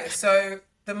 Okay, so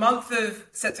the month of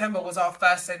September was our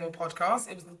first single podcast.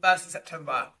 It was the 1st of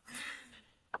September.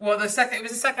 Well, it was the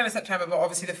 2nd of September, but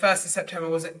obviously the 1st of September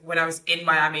was when I was in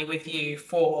Miami with you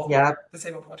for yeah, the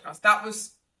single podcast.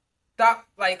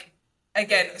 Like,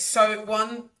 again, so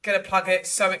gonna plug it,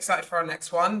 so excited for our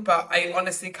next one, but I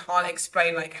honestly can't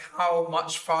explain like how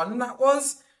much fun that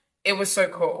was. It was so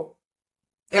cool.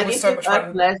 It and was it so took much us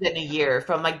fun. less than a year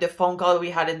from like the phone call we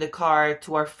had in the car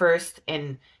to our first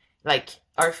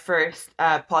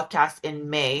podcast in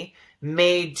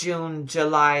May, June,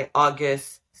 July,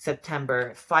 August,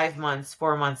 September, 5 months,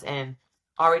 4 months in,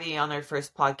 already on our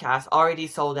first podcast, already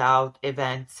sold out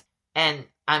events, and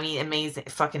I mean, amazing,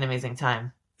 fucking amazing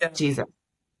time. Yeah. Jesus,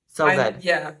 so good.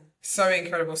 Yeah, so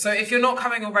incredible. So if you're not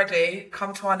coming already,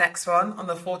 come to our next one on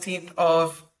the 14th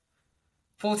of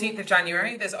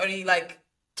January. There's only like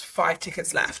 5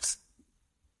 tickets left,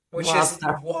 which Wow, is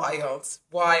stuff.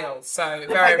 wild. So The very,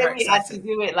 fact that very we had to exciting.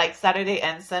 do it like Saturday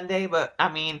and Sunday, but I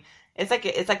mean, it's like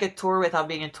a tour without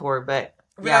being a tour, but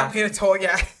Without yeah. being a tour,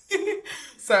 yeah.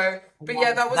 So, but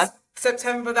yeah, that was That's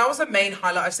September. That was the main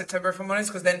highlight of September, if I'm honest,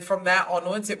 because then from there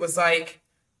onwards, it was like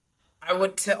I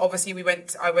went to obviously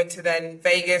I went to then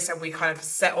Vegas and we kind of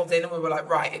settled in and we were like,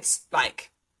 right, it's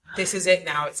like this is it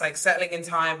now. It's like settling in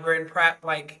time. We're in prep.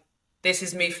 Like this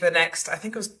is me for the next. I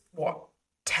think it was what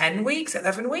 10 weeks,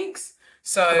 11 weeks. about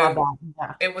So that.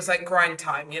 Yeah. it was like grind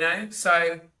time, you know?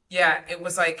 So yeah, it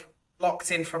was like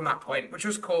locked in from that point, which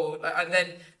was cool. And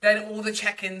then all the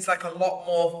check-ins, like a lot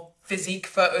more physique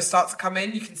photos start to come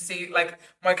in. You can see like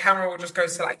my camera will just go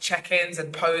to like check-ins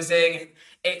and posing and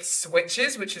it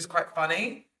switches, which is quite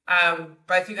funny. But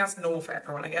I think that's normal for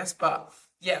everyone, I guess. But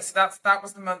yeah, so that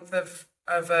was the month of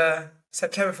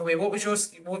September for me. What was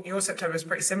your September was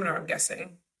pretty similar, I'm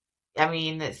guessing. I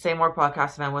mean, Say More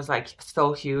podcast event was like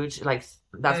so huge. Like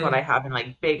that's what I Mm. have in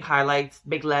like big highlights,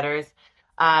 big letters.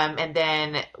 And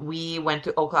then we went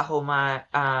to Oklahoma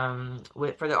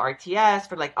for the RTS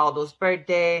for like all those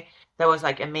birthday. That was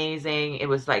like amazing. It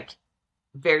was like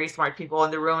very smart people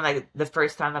in the room. Like the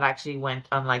first time that I actually went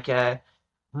on like a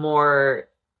more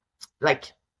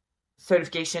like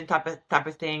certification type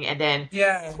of thing. And then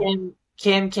Yeah.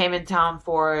 Kim came in town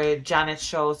for Janet's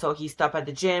show, so he stopped at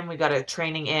the gym. We got a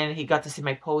training in. He got to see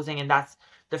my posing, and that's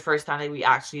the first time that we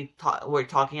actually were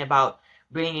talking about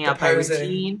bringing The up my posing.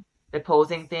 routine, the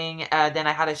posing thing. Then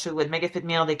I had a shoot with MegaFit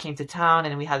Meal. They came to town,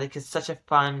 and we had like such a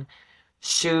fun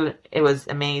shoot. It was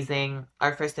amazing.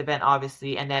 Our first event,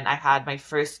 obviously, and then I had my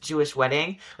first Jewish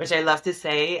wedding, which I love to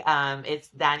say. It's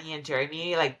Danny and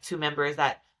Jeremy, like 2 members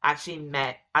that actually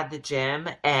met at the gym,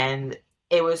 and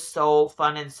it was so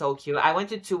fun and so cute. I went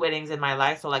to 2 weddings in my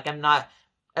life, so like I'm not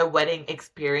a wedding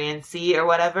experiencey or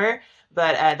whatever,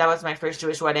 but that was my first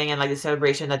Jewish wedding, and like the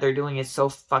celebration that they're doing is so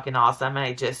fucking awesome,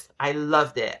 and I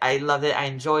loved it. I loved it. I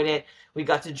enjoyed it. We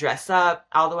got to dress up,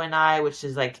 Aldo and I, which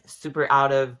is like super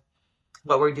out of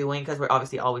what we're doing because we're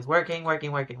obviously always working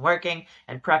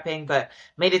and prepping, but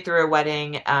made it through a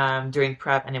wedding during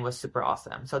prep, and it was super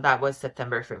awesome. So that was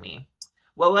September for me.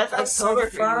 What was That's so October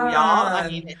for you, y'all? I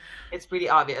mean, fun. it's pretty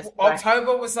obvious, but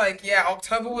October was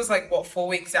like what 4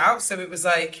 weeks out, so it was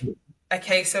like a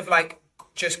case of like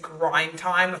just grind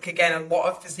time. Like again, a lot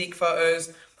of physique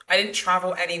photos. I didn't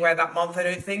travel anywhere that month. I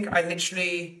don't think. I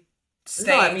literally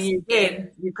no, I stayed mean you in.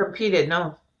 did. You competed,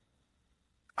 no?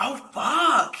 Oh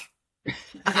fuck!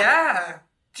 Yeah.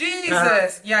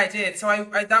 Jesus. Yeah, I did. So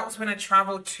I that was when I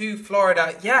traveled to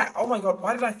Florida. Yeah. Oh my God.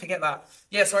 Why did I forget that?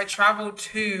 Yeah. So I traveled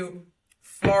to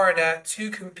Florida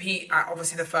to compete at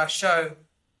obviously the first show,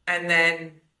 and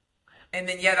then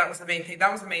yeah, that was the main thing.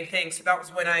 That was the main thing. So that was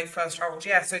when I first traveled.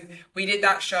 Yeah. So we did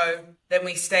that show. Then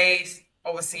we stayed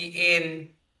obviously in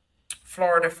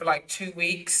Florida for like 2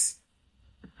 weeks.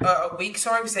 A week,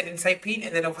 sorry, we stayed in St. Pete,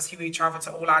 and then obviously we traveled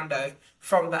to Orlando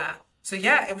from there. So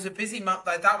yeah, it was a busy month.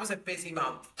 Like that was a busy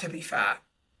month, to be fair.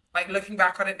 Like looking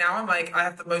back on it now, I'm like, I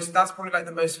have the most. That's probably like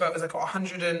the most photos. I got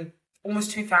 100 and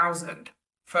almost 2,000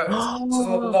 photos. So there's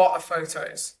a lot of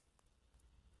photos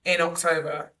in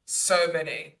October. So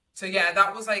many. So yeah,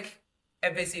 that was like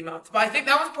a busy month. But I think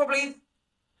that was probably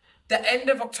the end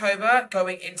of October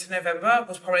going into November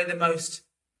was probably the most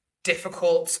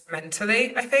difficult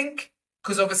mentally, I think.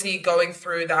 Because obviously going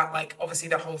through that, like obviously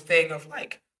the whole thing of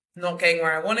like not getting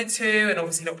where I wanted to and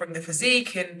obviously not bringing the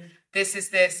physique and this.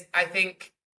 I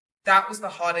think that was the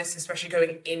hardest, especially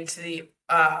going into the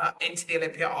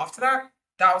Olympia after that.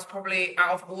 That was probably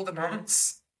out of all the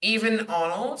months, even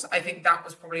Arnold, I think that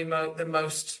was probably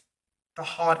the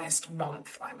hardest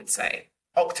month, I would say.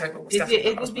 October was Is it definitely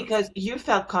the is it hardest month. because you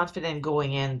felt confident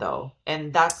going in though,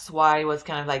 and that's why it was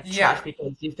kind of like trash Yeah.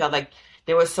 because you felt like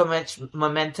there was so much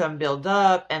momentum build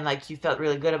up and like you felt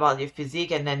really good about your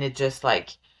physique, and then it just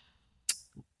like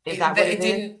is that what it It is?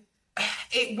 didn't,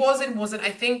 it was and wasn't. I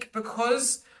think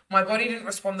because my body didn't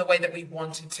respond the way that we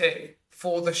wanted to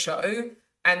for the show.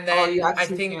 And Oh, you then I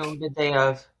actually knew think the day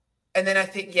of. I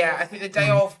think, yeah, I think the day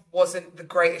Mm. of wasn't the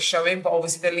greatest showing, but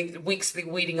obviously the weeks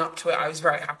leading up to it, I was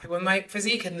very happy with my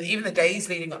physique, and even the days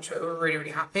leading up to it, we were really,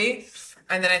 really happy.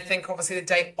 And then I think obviously the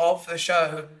day of the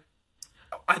show,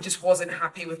 I just wasn't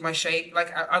happy with my shape.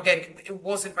 Like again, it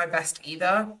wasn't my best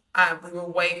either.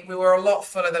 We were a lot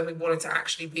fuller than we wanted to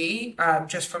actually be,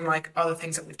 just from like other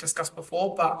things that we've discussed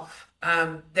before. But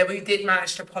then we did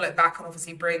manage to pull it back and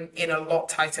obviously bring in a lot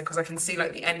tighter because I can see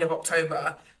like the end of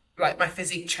October, like my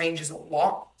physique changes a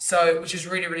lot. So which is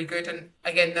really really good. And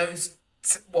again, those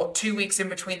 2 weeks in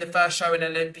between the first show and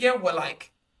Olympia were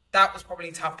like that was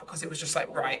probably tough because it was just like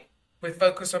right we're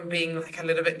focused on being like a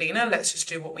little bit leaner. Let's just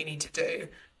do what we need to do.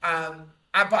 But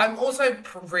I'm also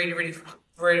really, really,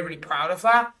 really, really proud of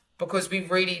that because we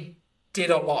really did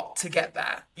a lot to get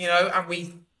there, and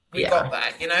we got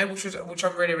Yeah. there, which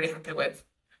I'm really, really happy with.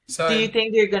 Do you So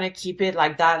think you're gonna keep it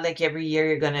like that? Like every year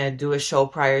you're gonna do a show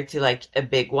prior to like a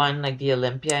big one, like the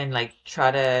Olympia, and like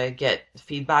try to get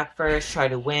feedback first, try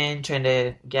to win, trying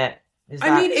to get, is I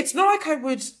mean, that? it's not like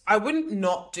I wouldn't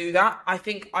not do that. I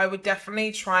think I would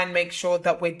definitely try and make sure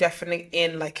that we're definitely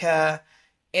in like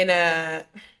in a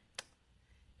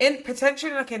in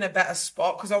potentially like in a better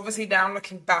spot because obviously now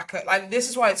looking back at like this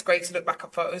is why it's great to look back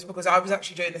at photos because I was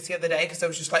actually doing this the other day because I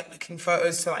was just like looking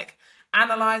photos to like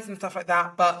analyze and stuff like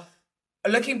that. But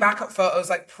looking back at photos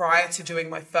like prior to doing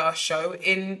my first show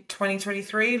in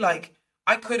 2023, like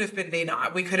I could have been leaner.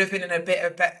 We could have been in bit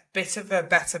of a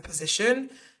better position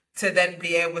to then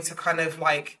be able to kind of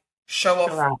like show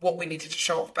off Correct. what we needed to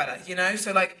show off better.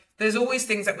 So like there's always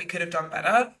things that we could have done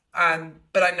better.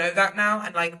 But I know that now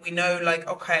and like we know like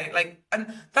okay, like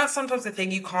and that's sometimes the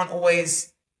thing you can't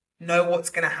always know what's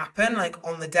gonna happen like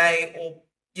on the day or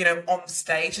on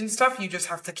stage and stuff. You just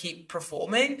have to keep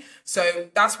performing. So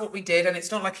that's what we did, and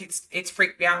it's not like it's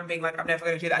freaked me out and being like I'm never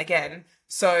gonna do that again.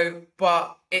 So,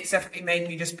 but it's definitely made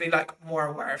me just be like more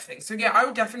aware of things. So yeah, I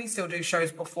would definitely still do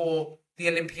shows before the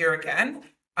Olympia again.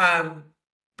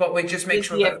 But we just make Just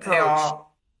sure the that they approach are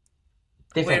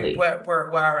differently. we're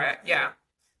aware of it. Yeah.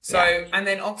 So Yeah. and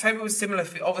then October was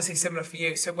obviously similar for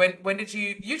you. So when did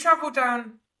you travel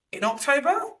down in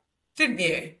October, didn't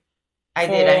you? I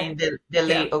did. I For mean, the yeah,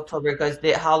 late October because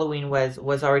the Halloween was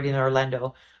already in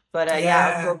Orlando. But yeah,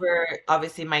 yeah. October.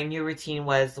 Obviously, my new routine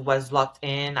was locked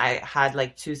in. I had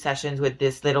like two sessions with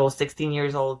this little 16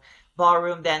 years old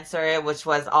ballroom dancer, which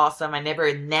was awesome. I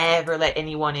never let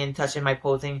anyone in touching my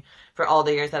posing for all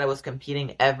the years that I was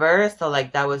competing ever. So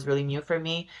like that was really new for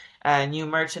me. New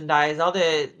merchandise, all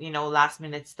the last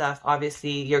minute stuff.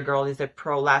 Obviously, your girl is a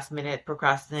pro last minute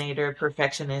procrastinator,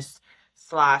 perfectionist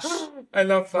slash I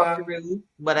love that. Buckaroo,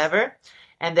 whatever.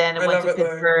 And then I I went love to it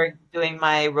though. Pittsburgh doing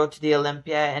my road to the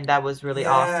Olympia, and that was really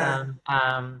Yeah.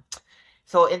 awesome.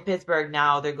 So in Pittsburgh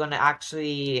now, they're going to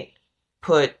actually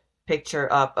put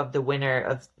picture up of the winner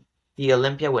of the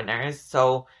Olympia winners.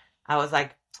 So I was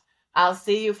like, I'll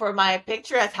see you for my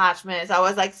picture attachments. I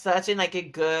was like such in like a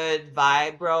good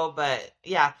vibe, bro. But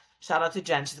yeah, shout out to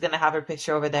Jen. She's gonna have her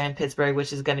picture over there in Pittsburgh,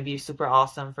 which is gonna be super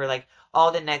awesome for like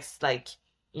all the next like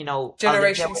Olympia.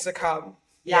 Generations to come.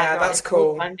 Yeah, Yeah, girl, that's it's so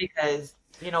cool. fun because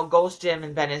Ghost Gym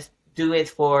in Venice do it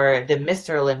for the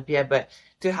Mr. Olympia, but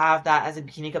to have that as a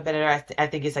bikini competitor, I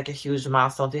think it's like a huge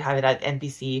milestone to have it at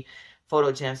NPC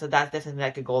Photo Gym. So that's definitely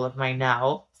like a goal of mine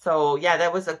now. So yeah,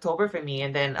 that was October for me.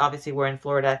 And then obviously we're in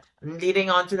Florida. Leading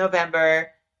on to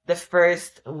November, the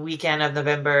first weekend of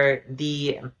November,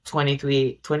 the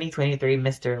 2023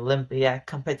 Mr. Olympia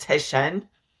competition.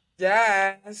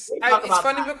 Yes. We talk It's about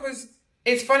funny that. because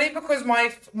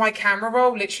my camera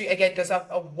roll literally again does a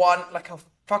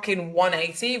fucking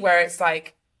 180 where it's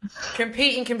like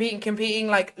competing,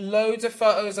 like loads of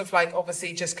photos of like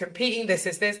obviously just competing, this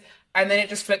is this, and then it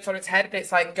just flips on its head and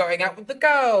it's like going out with the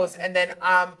girls and then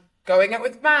going out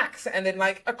with Max and then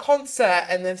like a concert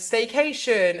and then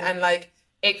staycation and like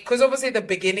it because obviously the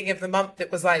beginning of the month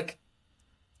it was like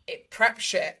it prep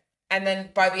shit. And then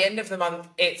by the end of the month,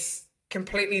 it's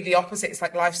completely the opposite. It's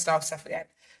like lifestyle stuff again.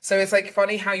 So it's like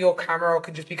funny how your camera roll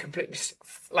can just be completely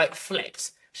like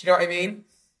flipped. Do you know what I mean?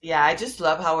 Yeah, I just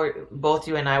love how both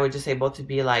you and I were just able to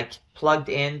be like plugged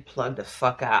in, plugged the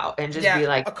fuck out, and just Yeah, be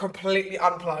like a completely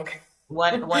unplug.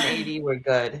 180, we're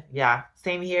good. Yeah,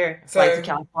 same here. Flight to So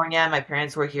California. My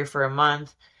parents were here for a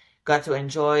month. Got to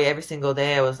enjoy every single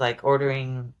day. I was like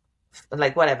ordering,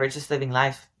 like whatever, just living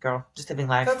life, girl, just living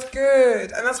life. that's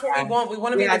good. And that's what we And want. We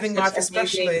want to we be had living such life, amazing.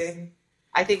 especially.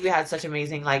 I think we had such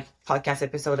amazing like podcast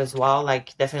episode as well.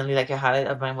 Like definitely like a highlight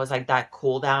of mine was like that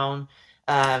cool down.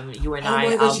 You and Oh I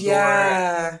my gosh, outdoor.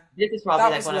 yeah. This is probably That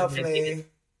like was one of my biggest lovely.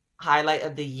 highlight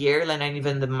of the year, like not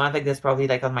even the month. Like that's probably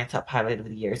like on my top highlight of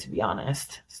the year, to be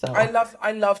honest. So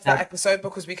I loved that that, episode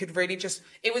because we could really just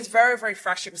it was very, very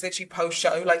fresh. It was literally post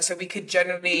show, like so we could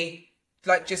generally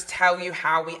like just tell you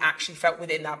how we actually felt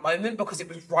within that moment because it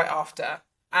was right after.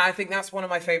 And I think that's one of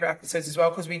my favorite episodes as well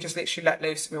because we just literally let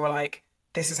loose and we were like,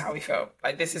 this is how we feel.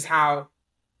 Like this is how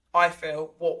I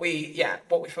feel, what we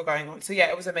feel going on. So yeah,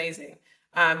 it was amazing.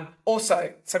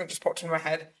 Also, something just popped into my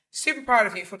head. Super proud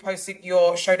of you for posting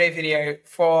your show day video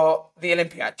for the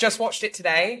Olympia. Just watched it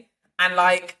today and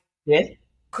like yeah.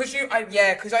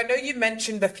 because I know you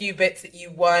mentioned a few bits that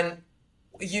you weren't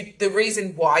the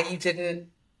reason why you didn't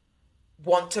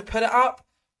want to put it up,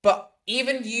 but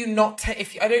even you not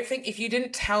if I don't think if you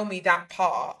didn't tell me that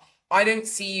part, I don't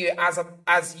see you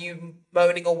as you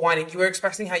moaning or whining. You were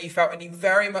expressing how you felt, and you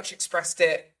very much expressed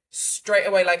it straight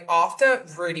away, like after,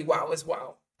 really well as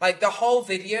well. Like the whole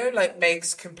video, like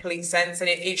makes complete sense, and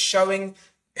it's showing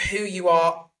who you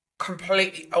are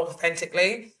completely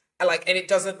authentically, and it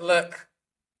doesn't look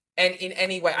in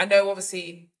any way. I know,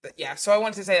 obviously, but yeah. So I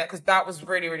wanted to say that because that was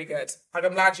really, really good. Like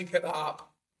I'm glad you put that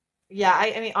up. Yeah,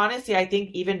 I mean, honestly, I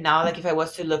think even now, like if I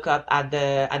was to look up at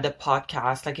the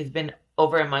podcast, like it's been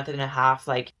over a month and a half,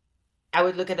 like I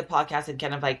would look at the podcast and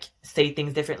kind of like say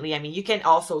things differently. I mean, you can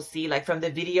also see like from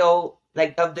the video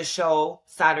like of the show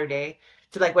Saturday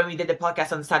to like when we did the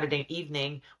podcast on Saturday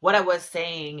evening, what I was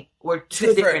saying were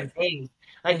two Different. different things.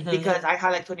 Like because I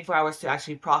had like 24 hours to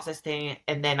actually process things,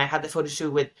 and then I had the photo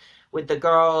shoot with the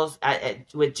girls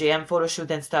with JM photo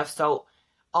shoot and stuff. So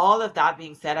all of that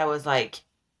being said, I was like,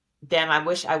 damn, I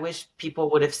wish people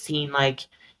would have seen like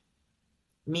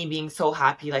me being so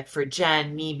happy like for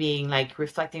Jen, me being like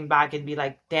reflecting back and be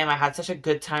like, damn, I had such a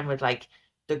good time with like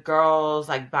the girls,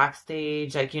 like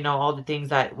backstage, like all the things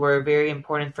that were very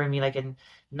important for me, like and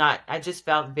not I just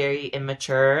felt very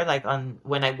immature like on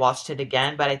when I watched it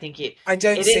again. But I think I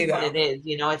don't it see is what that. it is,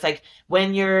 it's like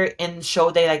when you're in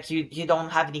show day, like you don't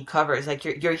have any covers, like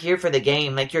you're here for the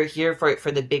game, like you're here for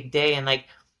the big day. And like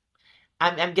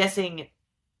I'm guessing,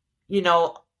 you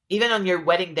know, even on your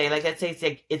wedding day, like let's say it's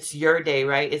like it's your day,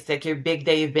 right? It's like your big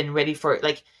day. You've been ready for it.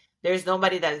 Like there's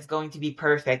nobody that is going to be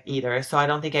perfect either. So I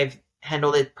don't think I've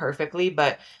handled it perfectly.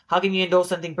 But how can you handle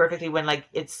something perfectly when like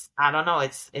it's I don't know,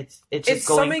 it's just It's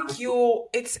going something through.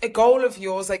 it's a goal of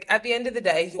yours. Like at the end of the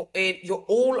day, you're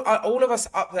all of us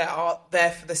up there are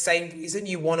there for the same reason.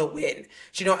 You want to win.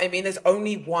 Do you know what I mean? There's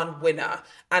only one winner,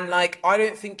 and like I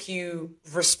don't think you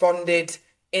responded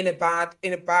in a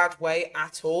bad way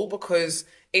at all because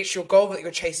it's your goal that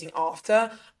you're chasing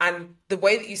after. And the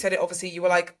way that you said it, obviously, you were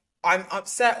like, I'm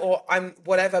upset or I'm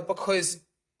whatever because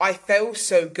I feel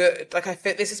so good. Like I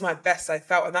feel this is my best I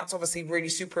felt. And that's obviously really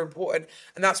super important.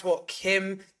 And that's what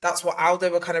that's what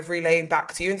Aldo were kind of relaying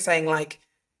back to you and saying like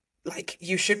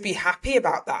you should be happy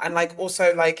about that. And like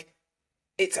also like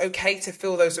it's okay to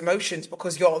feel those emotions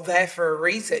because you're there for a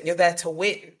reason. You're there to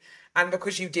win. And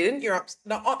because you didn't, you're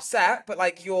not upset, but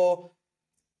like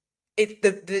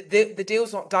the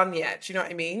deal's not done yet. Do you know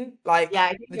what I mean? Yeah, Like I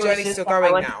think the it was journey's just still that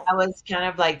going now. I was kind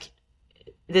of like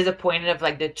disappointed of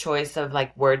like the choice of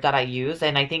like word that I use.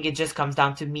 And I think it just comes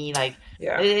down to me like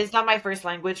Yeah. it's not my first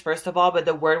language, first of all, but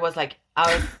the word was like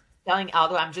I was telling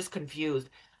Aldo I'm just confused.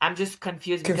 I'm just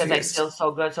confused because I Confused. feel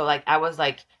so good. So like I was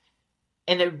like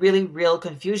in a really real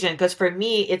confusion because for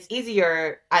me it's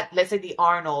easier at, let's say, the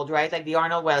Arnold, right? Like the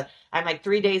Arnold, well, I'm like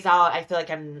 3 days out, I feel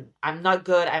like I'm not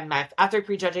good. I'm like, after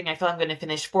prejudging, I feel I'm gonna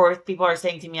finish fourth. People are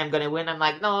saying to me I'm gonna win. I'm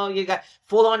like, no, you got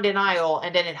full on denial,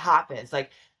 and then it happens.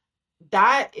 Like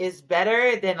that is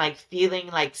better than like feeling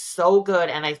like so good.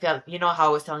 And I felt, you know how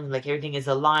I was telling you, like everything is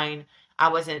aligned. I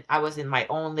was in my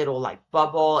own little like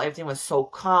bubble. Everything was so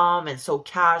calm and so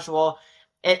casual.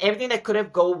 And everything that could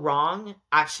have go wrong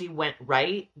actually went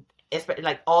right. It's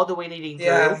like all the way leading through.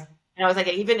 Yeah. And I was like,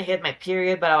 I even hit my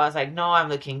period, but I was like, no, I'm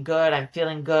looking good. I'm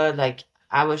feeling good. Like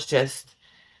I was just,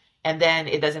 and then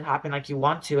it doesn't happen like you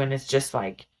want to. And it's just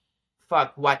like,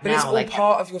 fuck, what But it's now? all Like,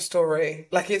 part of your story.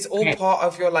 Like it's all part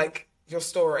of your like your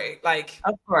story. Like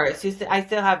of course, I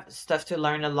still have stuff to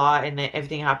learn a lot, and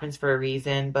everything happens for a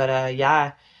reason. But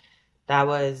yeah, that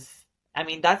was, I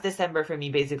mean, that's December for me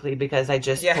basically because I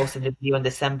just yeah, posted the video in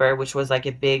December, which was like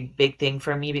a big, big thing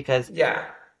for me because yeah.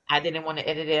 I didn't want to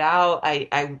edit it out.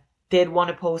 I did want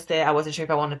to post it. I wasn't sure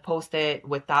if I wanted to post it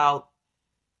without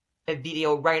a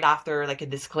video right after, like a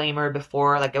disclaimer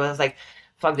before. Like it was like,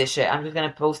 fuck this shit. I'm just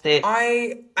gonna post it.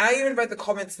 I even read the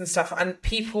comments and stuff, and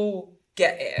people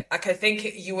get it. Like I think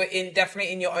you were in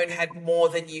definitely in your own head more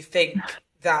than you think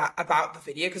that about the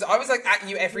video. Because I was like at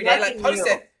you every day, like Lucky post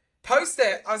you. it, post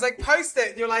it. I was like post it.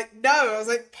 And you're like no. I was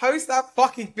like post that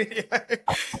fucking video.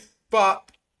 But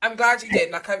I'm glad you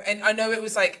did. Like and I know it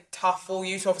was like tough for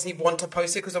you to obviously want to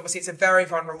post it because obviously it's a very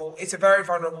vulnerable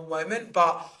moment.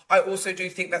 But I also do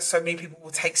think that so many people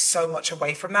will take so much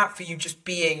away from that for you just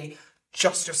being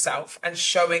just yourself and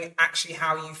showing actually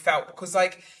how you felt because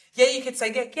like yeah you could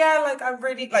say yeah like I'm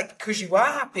really like because you were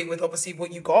happy with obviously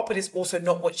what you got but it's also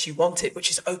not what you wanted,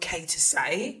 which is okay to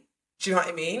say. Do you know what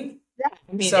I mean? Yeah.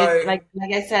 I mean, it's So like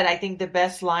I said, I think the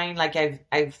best line like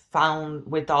I've found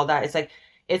with all that is like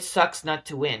it sucks not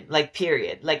to win. Like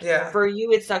period. Like yeah, for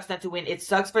you it sucks not to win. It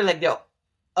sucks for like the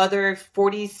other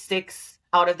 46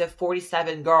 out of the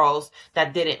 47 girls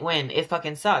that didn't win. It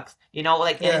fucking sucks. You know,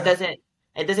 like and yeah,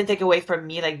 it doesn't take away from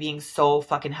me like being so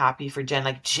fucking happy for Jen,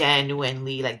 like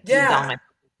genuinely like deep down yeah, my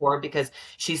core because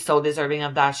she's so deserving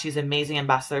of that. She's an amazing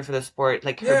ambassador for the sport.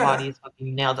 Like her yeah, body is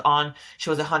fucking nailed on. She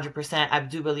was 100%. I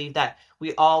do believe that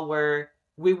we were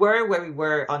where we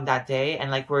were on that day,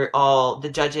 and like we're all the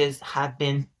judges have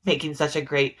been making such a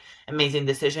great, amazing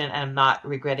decision, and I'm not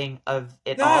regretting of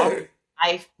it all. no,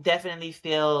 I definitely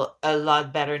feel a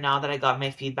lot better now that I got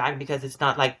my feedback because it's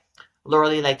not like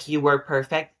Lorally, like you were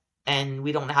perfect and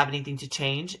we don't have anything to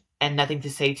change and nothing to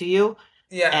say to you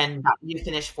yeah, and that you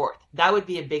finished fourth. That would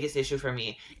be a biggest issue for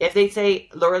me. If they say,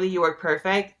 Lorally, you were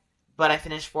perfect, but I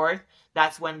finished fourth,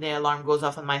 that's when the alarm goes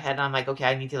off in my head and I'm like, okay,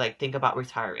 I need to like think about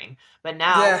retiring. But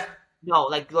now, yeah, no,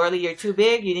 like Lorally, you're too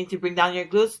big. You need to bring down your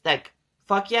glutes. Like,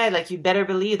 fuck yeah, like you better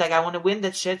believe like I want to win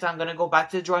that shit. So I'm gonna go back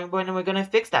to the drawing board and we're gonna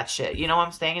fix that shit. You know what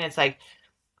I'm saying? And it's like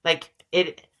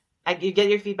it like you get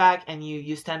your feedback and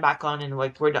you stand back on and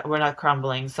like we're not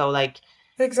crumbling. So like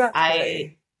I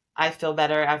exactly. I feel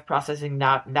better. I'm processing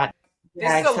that. This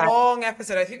Yeah, is a exactly. long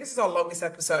episode. I think this is our longest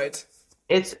episode.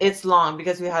 It's long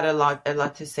because we had a lot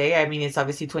to say. I mean, it's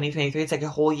obviously 2023. It's like a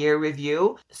whole year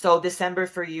review. So December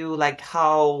for you, like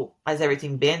how has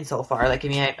everything been so far? Like I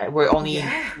mean, we're only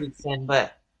Yeah, 2 weeks in,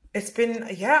 but it's been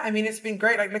yeah. I mean, it's been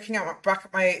great. Like looking at back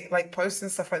at my like posts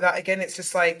and stuff like that. Again, it's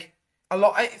just like a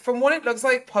lot. From what it looks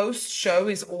like, post show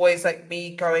is always like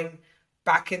me going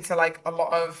back into like a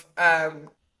lot of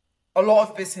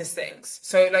business things.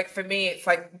 So like for me, it's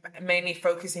like mainly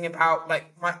focusing about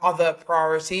like my other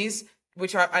priorities,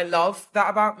 which I love that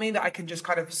about me that I can just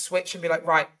kind of switch and be like,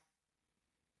 right,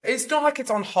 it's not like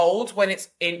it's on hold when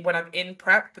I'm in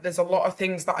prep, but there's a lot of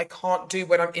things that I can't do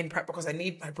when I'm in prep because I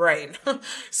need my brain.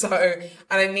 So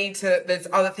and there's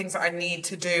other things that I need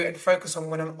to do and focus on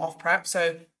when I'm off prep.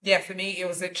 So yeah, for me it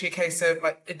was literally a case of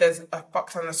like there's a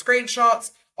fuck ton of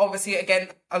screenshots. Obviously again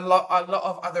a lot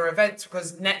of other events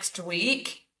because next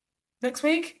week?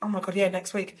 Oh my god, yeah,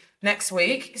 next week. Next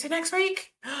week. Is it next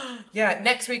week? Yeah,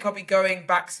 next week I'll be going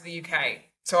back to the UK.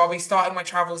 So I'll be starting my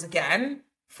travels again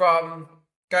from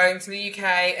going to the UK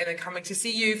and then coming to see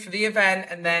you for the event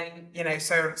and then,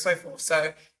 so on and so forth.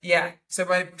 So yeah, so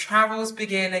my travels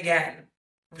begin again,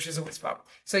 which is always fun.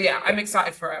 So yeah, I'm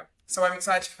excited for it. So I'm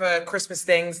excited for Christmas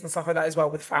things and stuff like that as well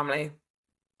with family.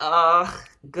 oh,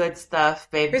 good stuff,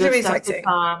 babe. It's Good really stuff to exciting.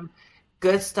 come.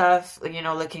 Good stuff,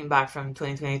 looking back from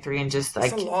 2023 and just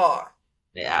It's a like, lot.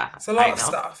 yeah, It's a lot I of know.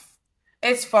 stuff.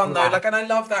 It's fun though, Yeah. like, and I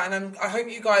love that, and I hope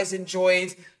you guys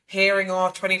enjoyed hearing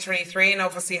our 2023, and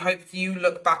obviously hope you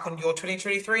look back on your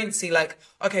 2023 and see like,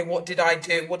 okay, what did I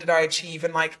do? What did I achieve?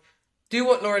 And like, do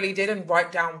what Laura Lee did and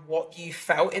write down what you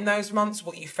felt in those months,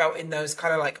 what you felt in those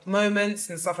kind of like moments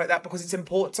and stuff like that, because it's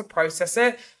important to process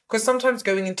it. Because sometimes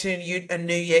going into a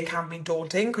new year can be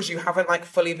daunting because you haven't like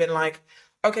fully been like,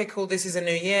 okay, cool, this is a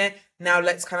new year. Now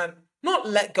let's kind of not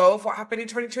let go of what happened in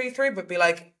 2023, but be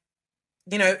like,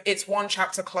 you know, it's one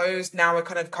chapter closed. Now we're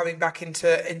kind of coming back into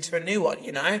a new one,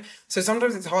 you know? So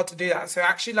sometimes it's hard to do that. So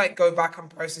actually like go back and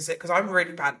process it, because I'm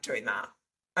really bad at doing that.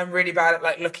 I'm really bad at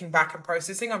like looking back and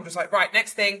processing. I'm just like, right,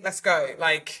 next thing, let's go.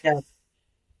 Like, Yeah.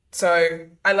 So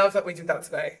I love that we did that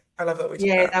today. I love that we did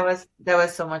Yeah, that. that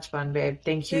was so much fun, babe.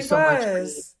 Thank you It so much for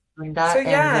was. doing that. So And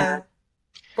yeah,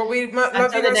 but we love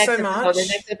until you the guys next so episode, the much.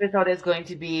 next episode is going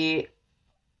to be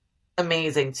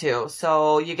amazing too.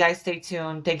 So you guys stay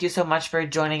tuned. Thank you so much for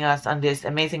joining us on this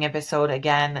amazing episode.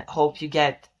 Again, hope you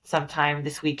get some time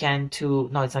this weekend to,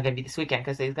 no, it's not going to be this weekend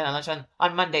because it's going to launch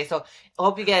on Monday. So I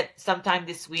hope you get some time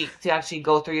this week to actually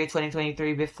go through your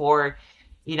 2023 before,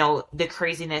 you know, the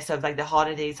craziness of like the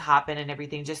holidays happen and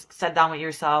everything. Just sit down with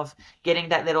yourself, getting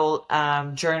that little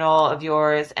journal of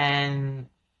yours and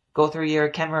go through your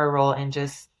camera roll and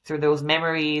just through those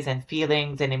memories and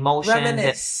feelings and emotions.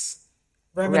 Reminisce.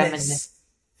 Reminisce.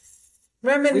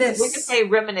 Reminisce. We could say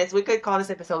reminisce. We could call this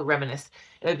episode reminisce.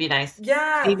 It would be nice.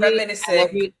 Yeah, Phoebe, reminiscing. I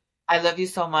love you. I love you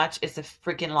so much. It's a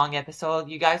freaking long episode.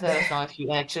 You guys let us know if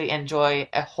you actually enjoy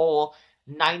a whole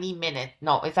 90 minute.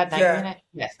 No, is that 90 Yeah. minutes?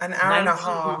 Yes. An hour and a 90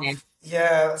 half. minutes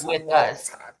Yeah, that's with a lot of us.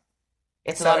 time.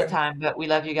 It's a lot of So- time, but we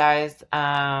love you guys.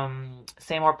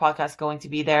 Say More podcast going to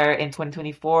be there in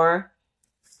 2024.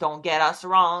 Don't get us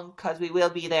wrong, because we will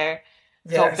be there.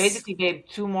 Yes. So basically, babe,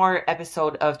 2 more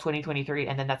episodes of 2023,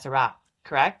 and then that's a wrap.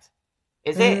 Correct?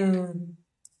 Is it?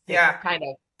 Yeah, Kind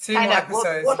of. 2 more We'll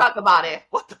episodes. talk about it.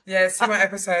 Yeah, 2 more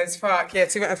episodes. Fuck. Yeah,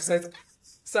 2 more episodes.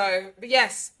 So, but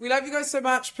yes, we love you guys so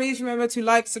much. Please remember to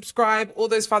like, subscribe, all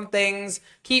those fun things.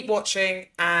 Keep watching,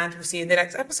 and we'll see you in the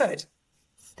next episode.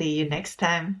 See you next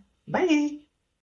time. Bye.